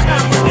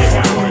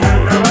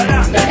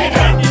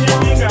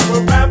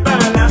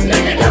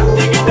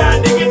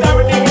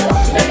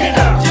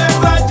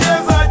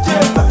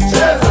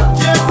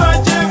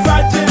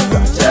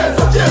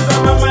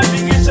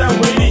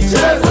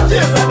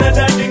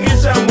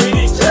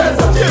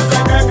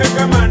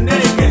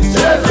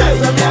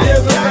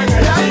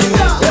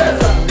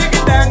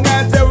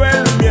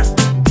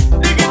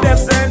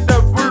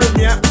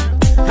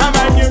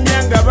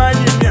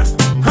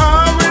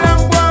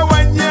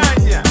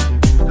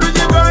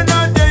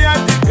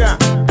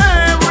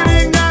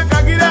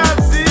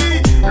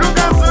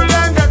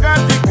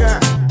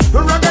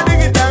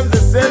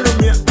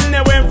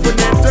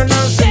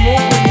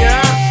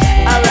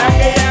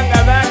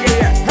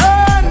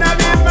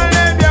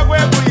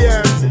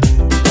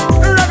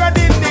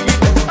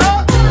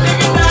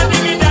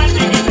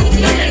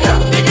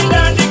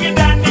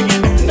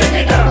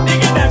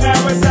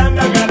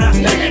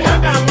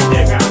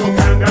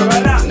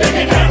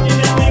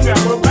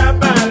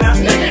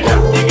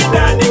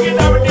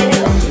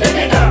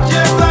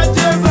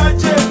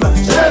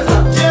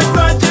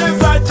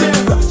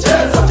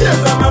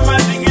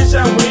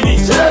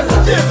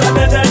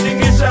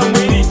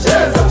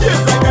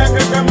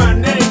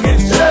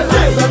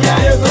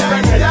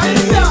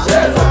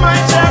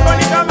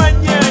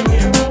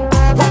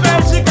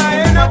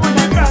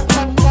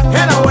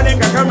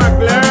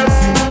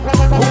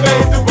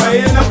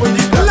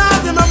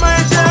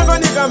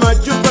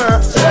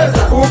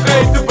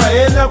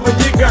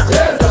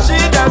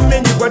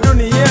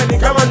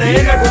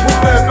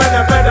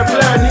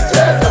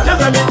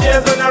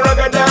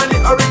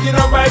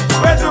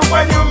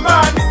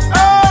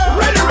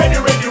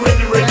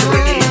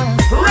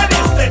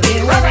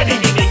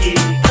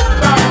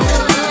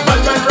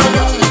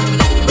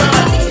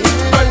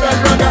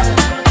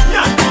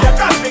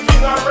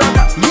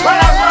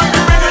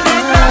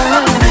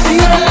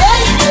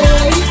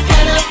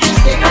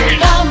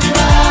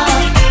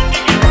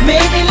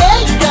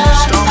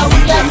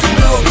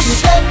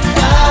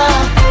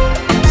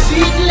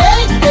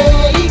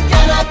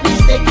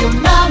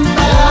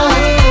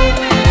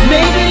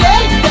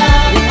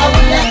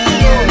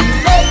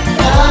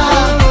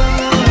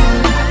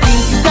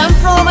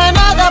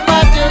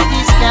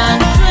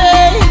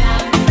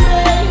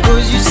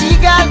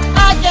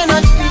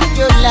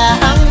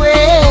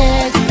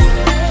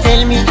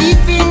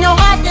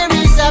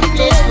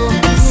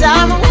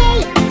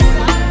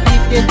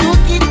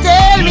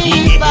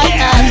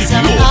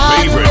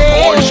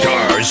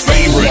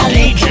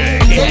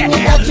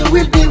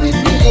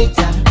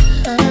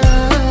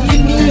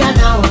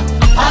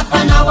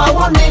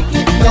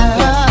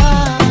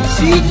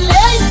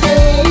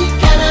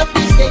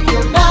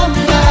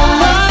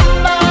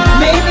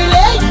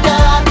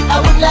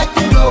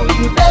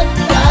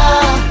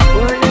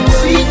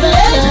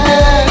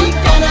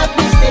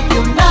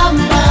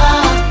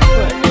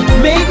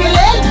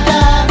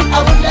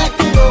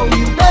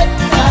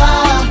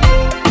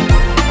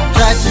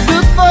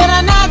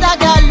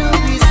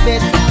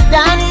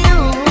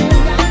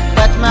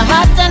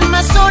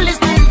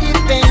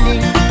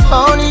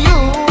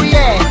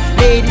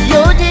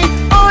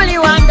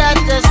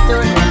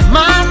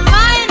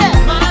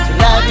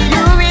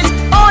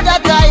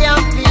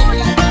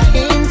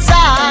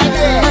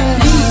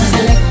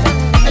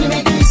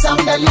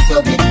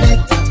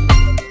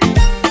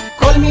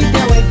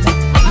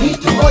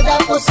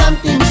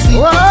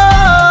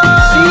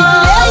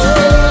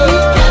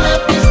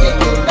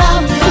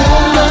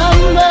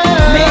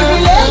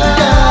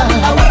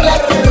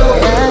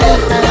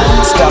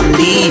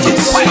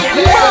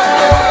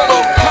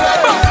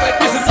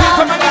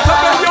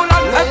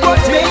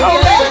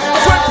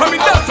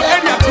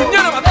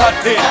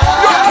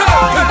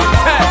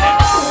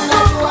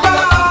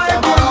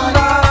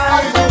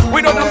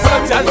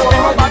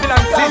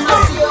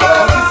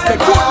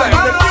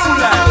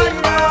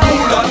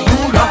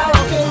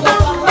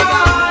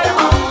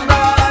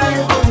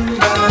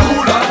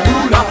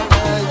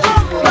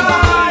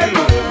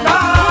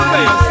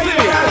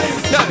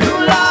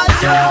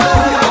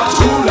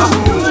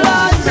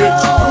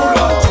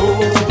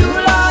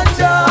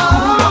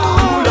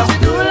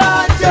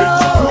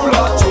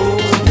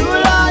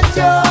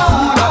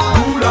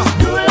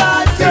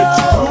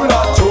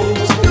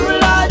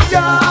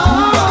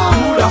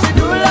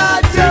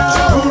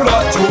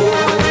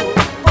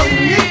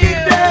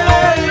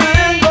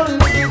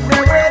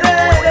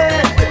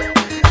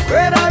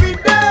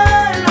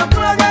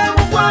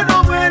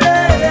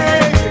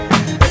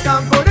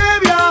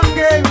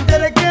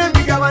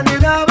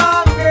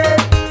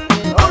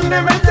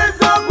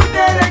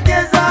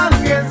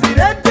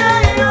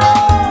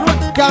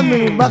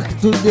 back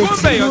to the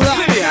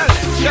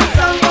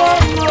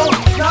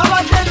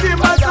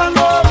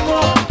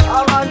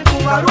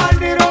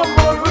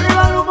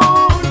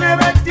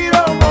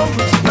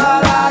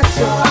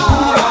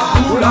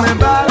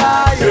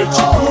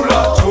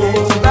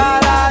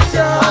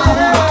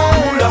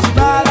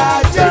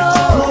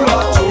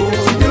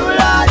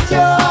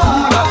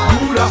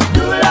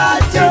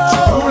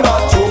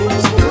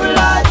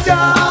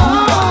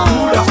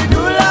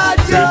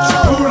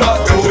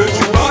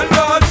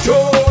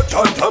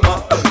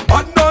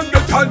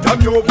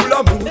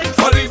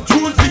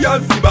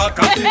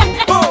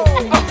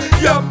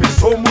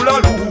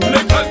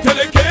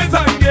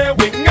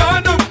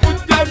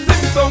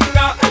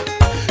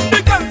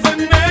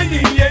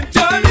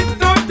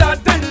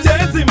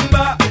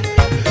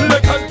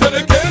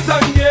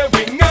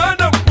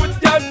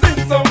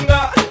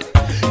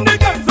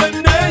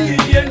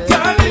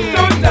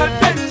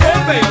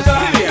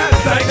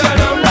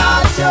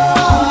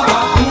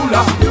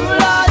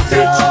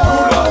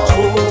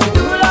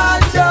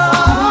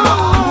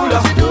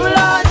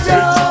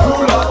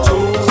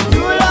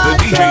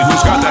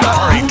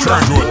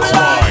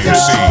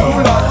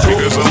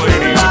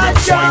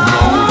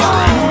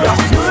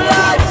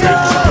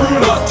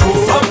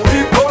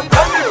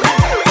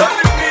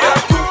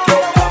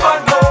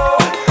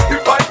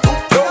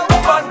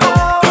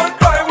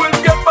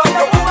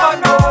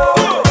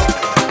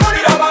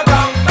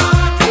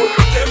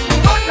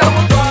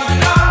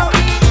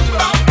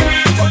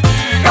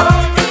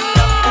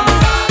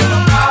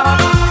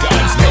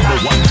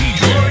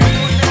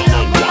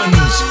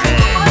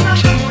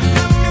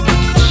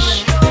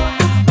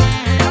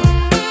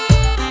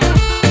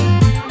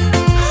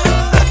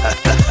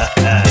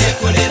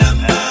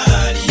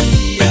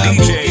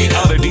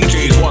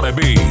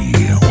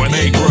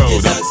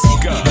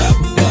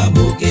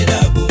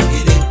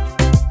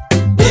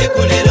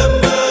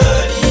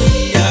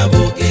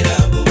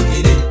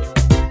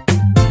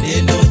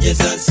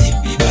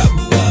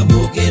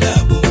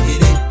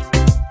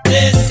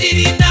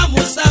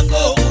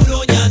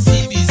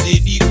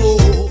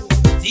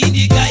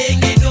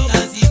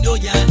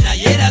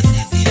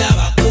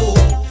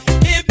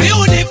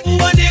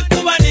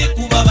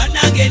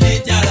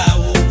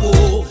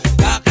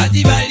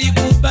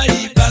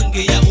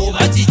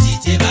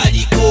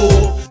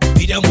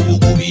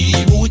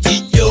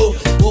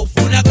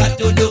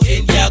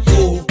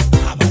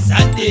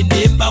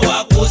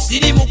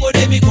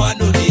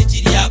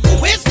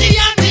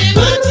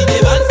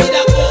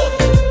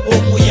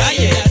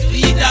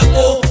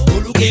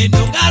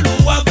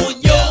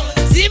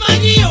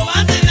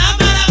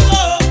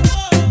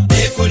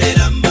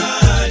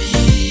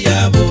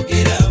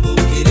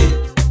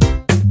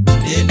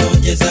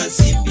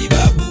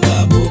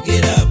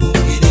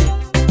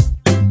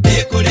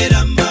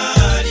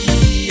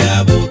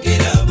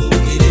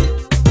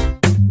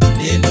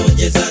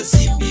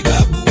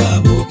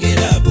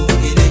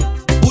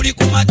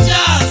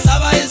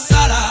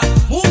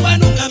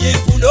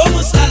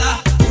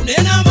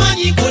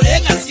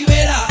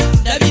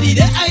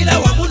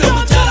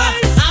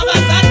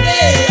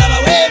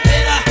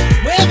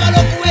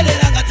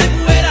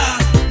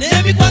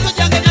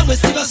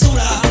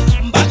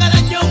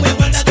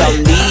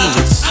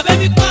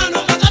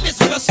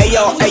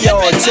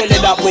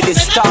chilling up with the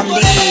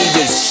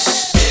Stormdjs.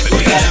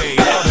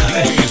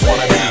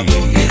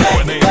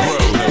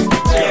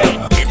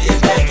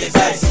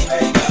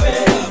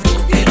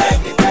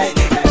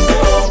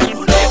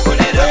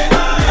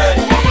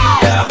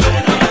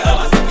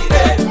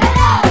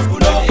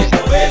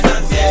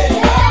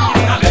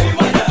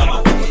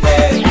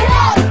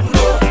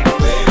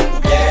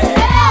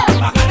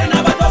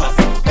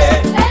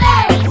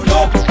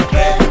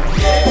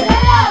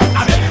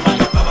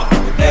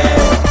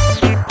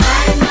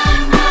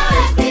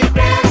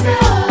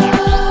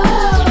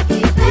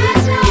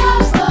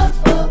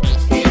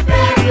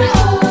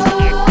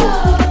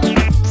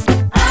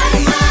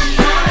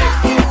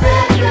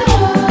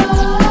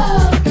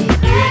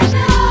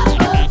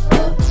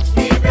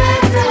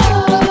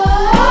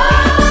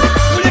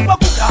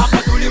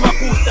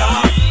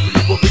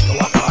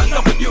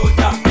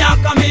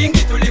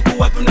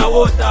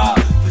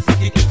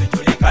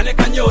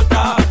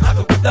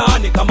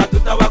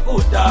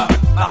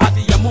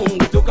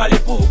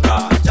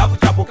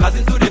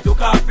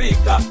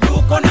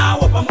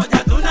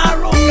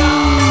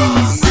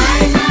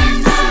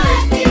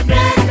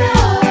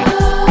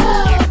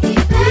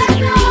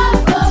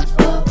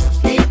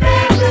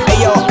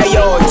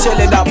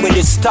 Chilling up with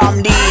the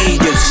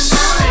Stormdjs.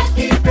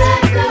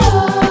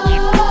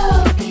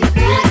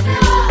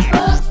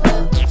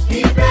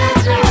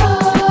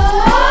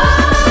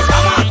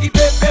 Kama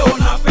kipepe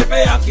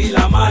unapepea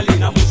kila mali,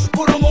 na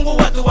mshukuru Mungu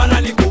watu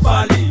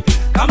wananikubali.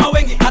 Kama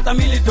wengi hata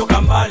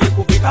militoka mbali,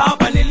 kufika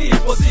hapa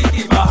nilipo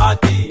si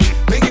bahati.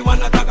 Wengi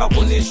wanataka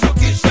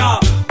kunishukisha,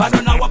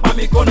 bado nawapa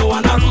mikono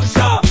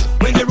wanarusha.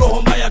 Wengi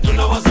roho mbaya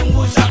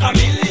tunawazungusha,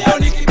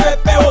 kamilioni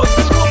kipepe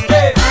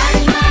usuruke.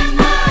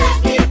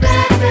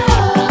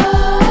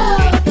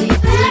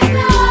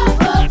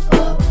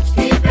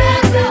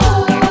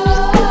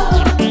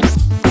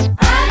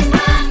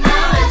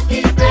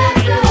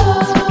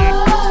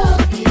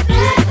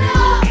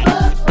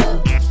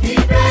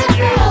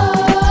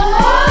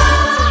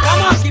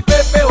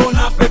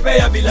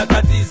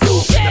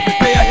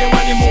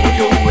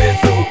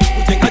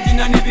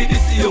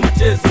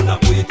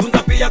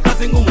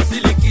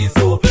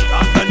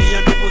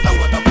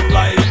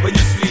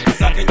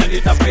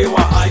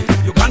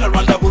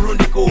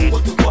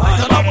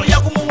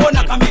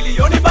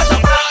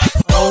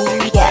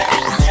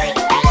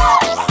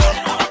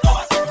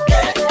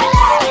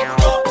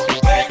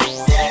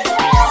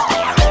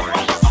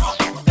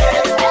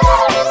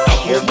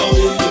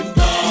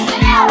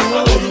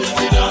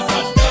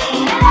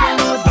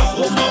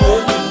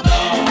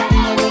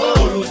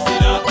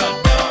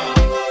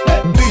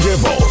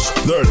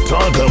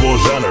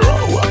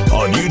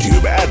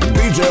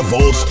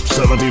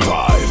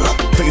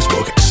 Volts75.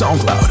 Facebook,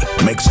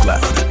 SoundCloud,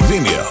 Mix.1,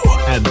 Vimeo,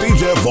 and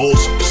DJ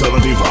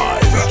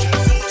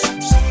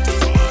Volts75.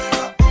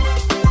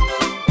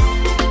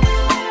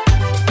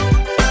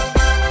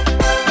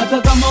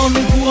 Hata kama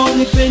ulikuwa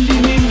unipendi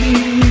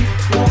mimi,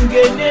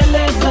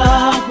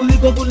 ungenieleza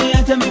kuliko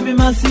kuniacha mimi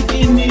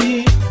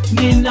masikini.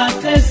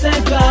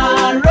 Ninateseka,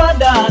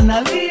 Roda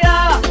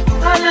analia,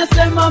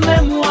 anasema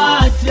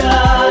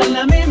memwacha,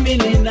 na mimi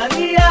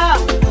ninalia,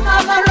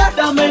 ama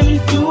Roda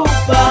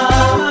amenitupa.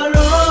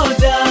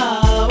 Roda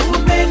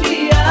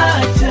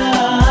umeniacha,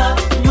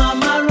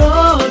 Mama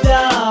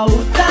Roda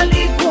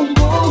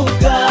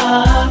utanikumbuka.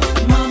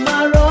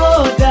 Mama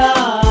Roda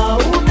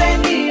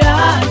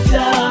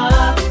umeniacha,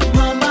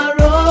 Mama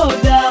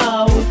Roda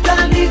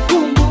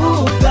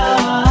utanikumbuka.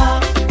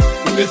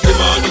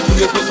 Ungesema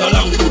nikungekosa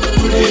langu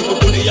kuliko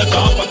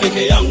kuniacha hapa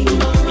peke yangu.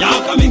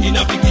 Miaka mingi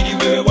nafikiri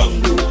wewe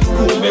wangu,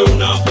 kumbe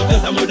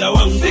unapoteza muda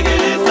wangu.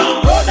 Sikiliza,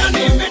 Roda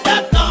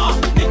nimedata,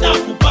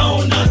 nitakupa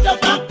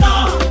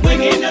unachotaka,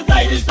 mwingine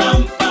zaidi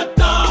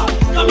tampata,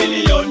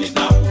 kamilioni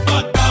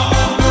takupata.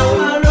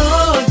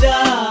 Roda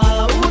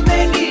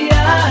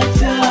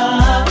umeniacha,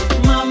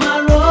 Mama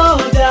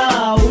Roda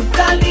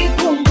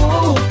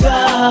utanikumbuka.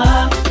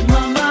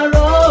 Mama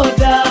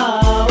Roda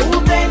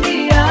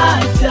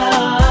umeniacha,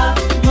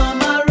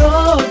 Mama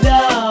Roda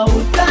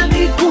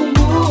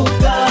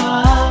utanikumbuka.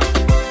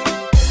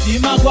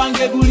 Sima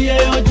kwange gulie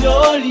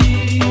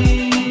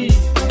yojoli,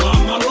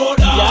 Mama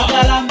Roda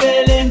yagala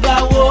mbele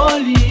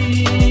ngawoli.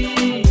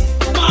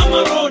 Mama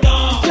Roda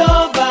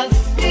Jobas,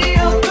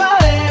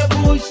 niokoe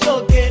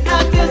bushoke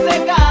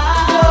nateseka.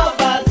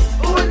 Jobas,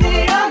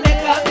 unione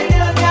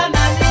kamilioni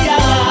analia.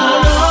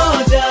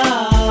 Roda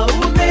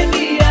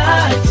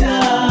umeniacha,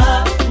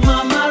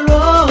 Mama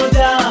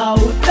Roda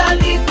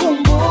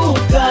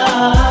utanikumbuka.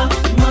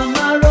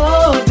 Mama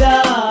Roda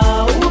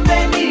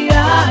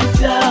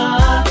umeniacha,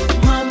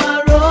 Mama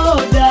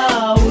Roda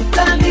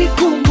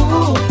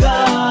utanikumbuka.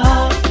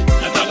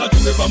 nataka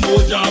tuwe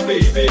pamoja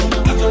baby,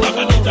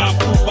 nataka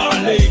nitakupa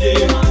lady.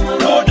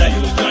 Roda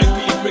you drive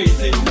me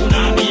crazy,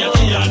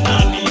 unaniachia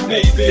nani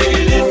baby?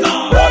 Sikiliza,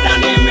 Roda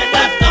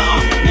nimedata,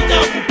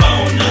 nitakupa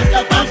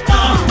unachotaka,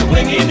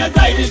 wengine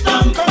zaidi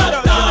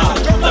tampata,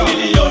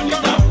 kamilioni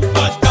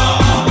takupata.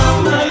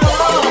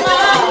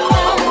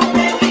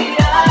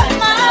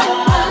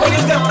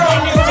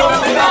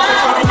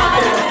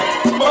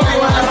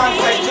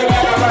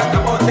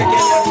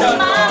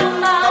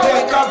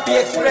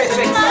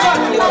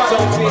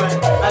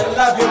 I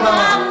love you,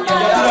 mama. You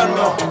don't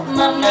know.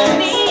 Mama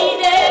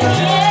needed you.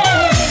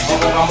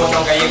 Mama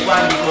motonga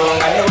yekwandi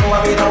konga ne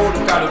muwabira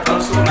ulukalo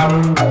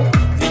tonsulamu.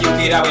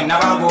 Zijukira we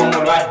nabango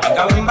mulwadde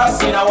gawimba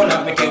sinawona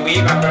peke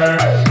wiba girl.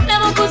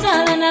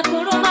 Namukuzala na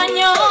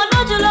kulumanyo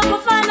nojulo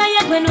kufana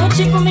yegwe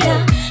nochikumira.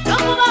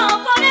 Nokuba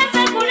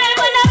okoleze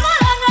kulebwe na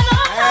malanga no.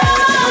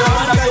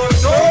 You're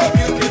so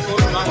beautiful,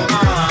 mama.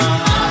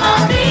 Mama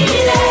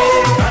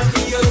needed. And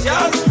you're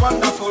just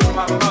wonderful,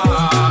 mama.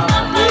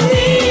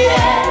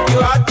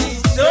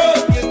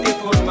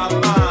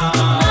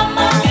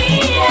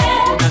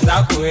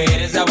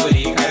 Kueleza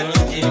buri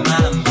karungi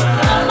mama.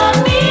 Mama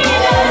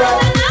mire,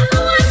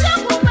 nakuacha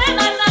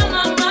kupenda sana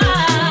mama.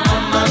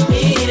 Mama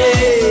mire,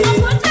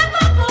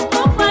 nakutaka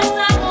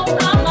kukupasa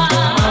kama.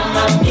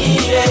 Mama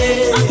mire,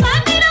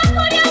 asante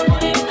kulia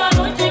buri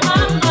karungi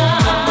mama.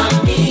 Mama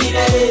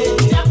mire,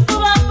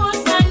 chakua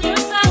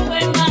kusanyusa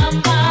kwe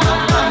mama.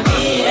 Mama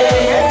mire,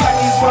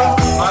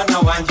 mwana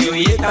wanje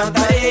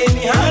uyekantare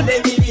mihande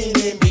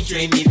mibini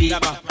mbichwe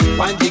mibaba.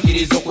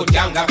 Wanjikirizo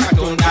kutyanga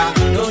katonda,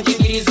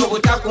 nonjikirizo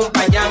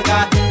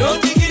butakumpanyanga,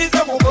 nonjikirizo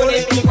kukola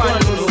emikwano,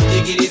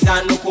 nonjikiriza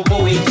nokuba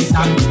owekisa.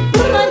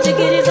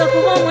 Nonjikiriza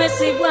kuba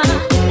omwesigwa,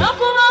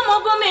 nokuba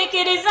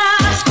omugumikiriza,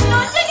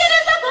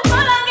 nonjikiriza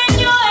kukola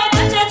ng'ennyo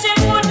era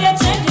kyekivudde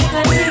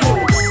kyendikati.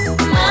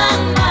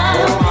 Mama,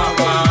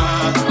 mama,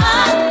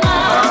 mama,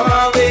 mama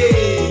we,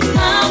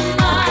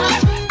 mama,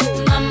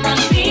 mama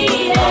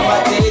mire, mama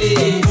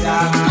Teresa,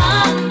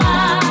 mama,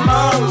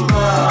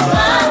 mama.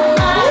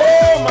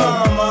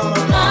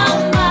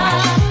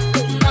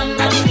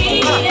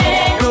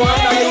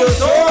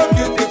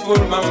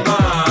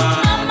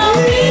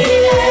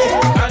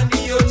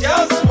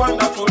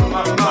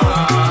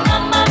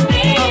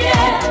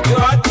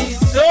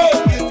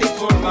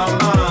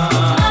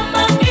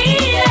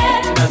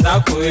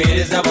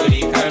 Kueleza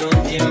buri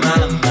karungi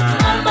mama.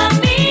 Mama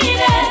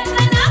mire,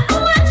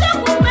 nakuacha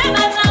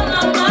kupenda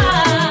sana mama.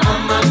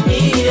 Mama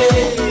mire,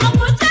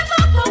 nakutaka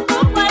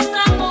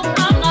kukupasa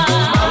mukama.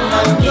 Mama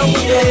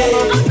mire,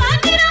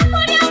 asante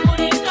kulia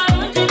buri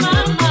karungi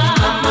mama.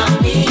 Mama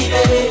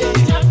mire,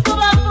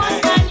 chakuba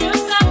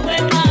kusanyusa kwe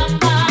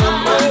mama.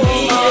 Mama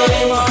mire,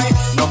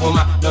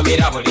 nokuma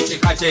nomira buri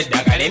chika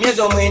cheddagala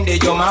emyezi omwenda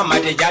egyo mama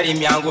tegyali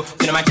myangu.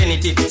 Zino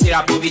maternity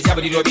sirapu bica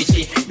buliro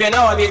biki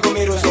byonna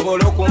wabigumira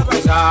osobola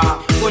okunkuza.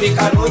 Buli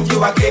kalungi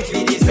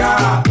wakeefiriza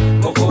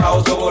okuba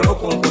osobola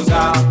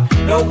okunkuza.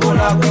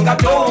 N'okola gwe nga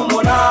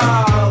towomola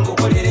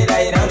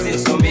ng'okolerera era nze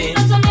nsome.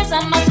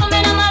 Nasomesa mu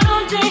masomero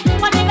amalungi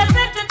wadde nga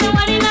ssente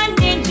tewalina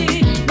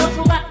nnyingi.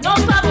 N'ofuba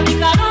n'ompa buli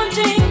kalungi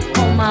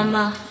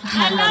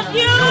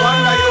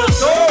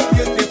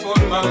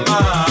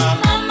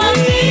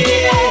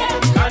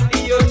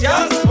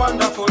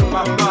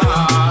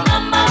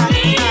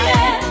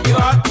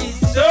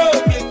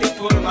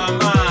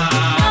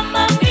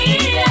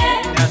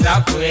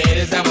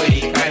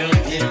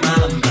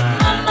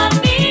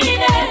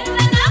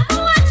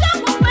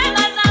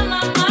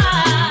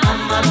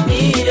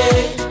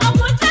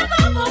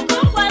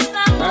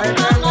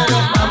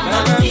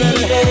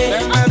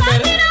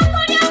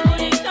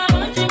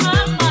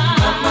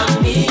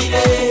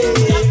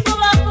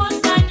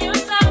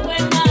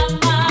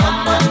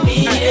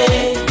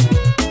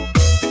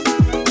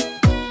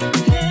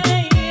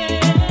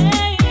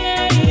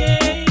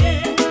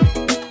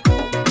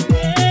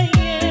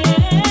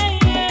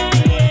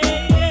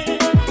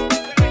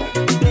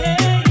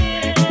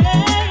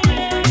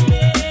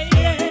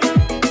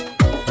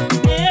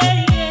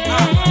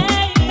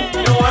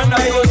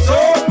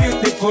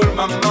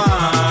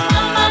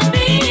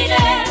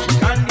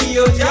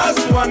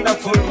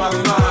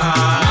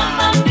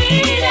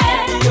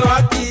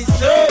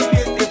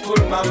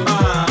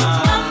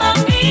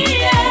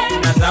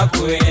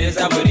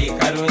nakuweereza buli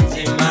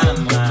kalungi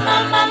mama.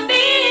 Mama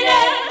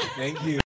mbire. Thank you.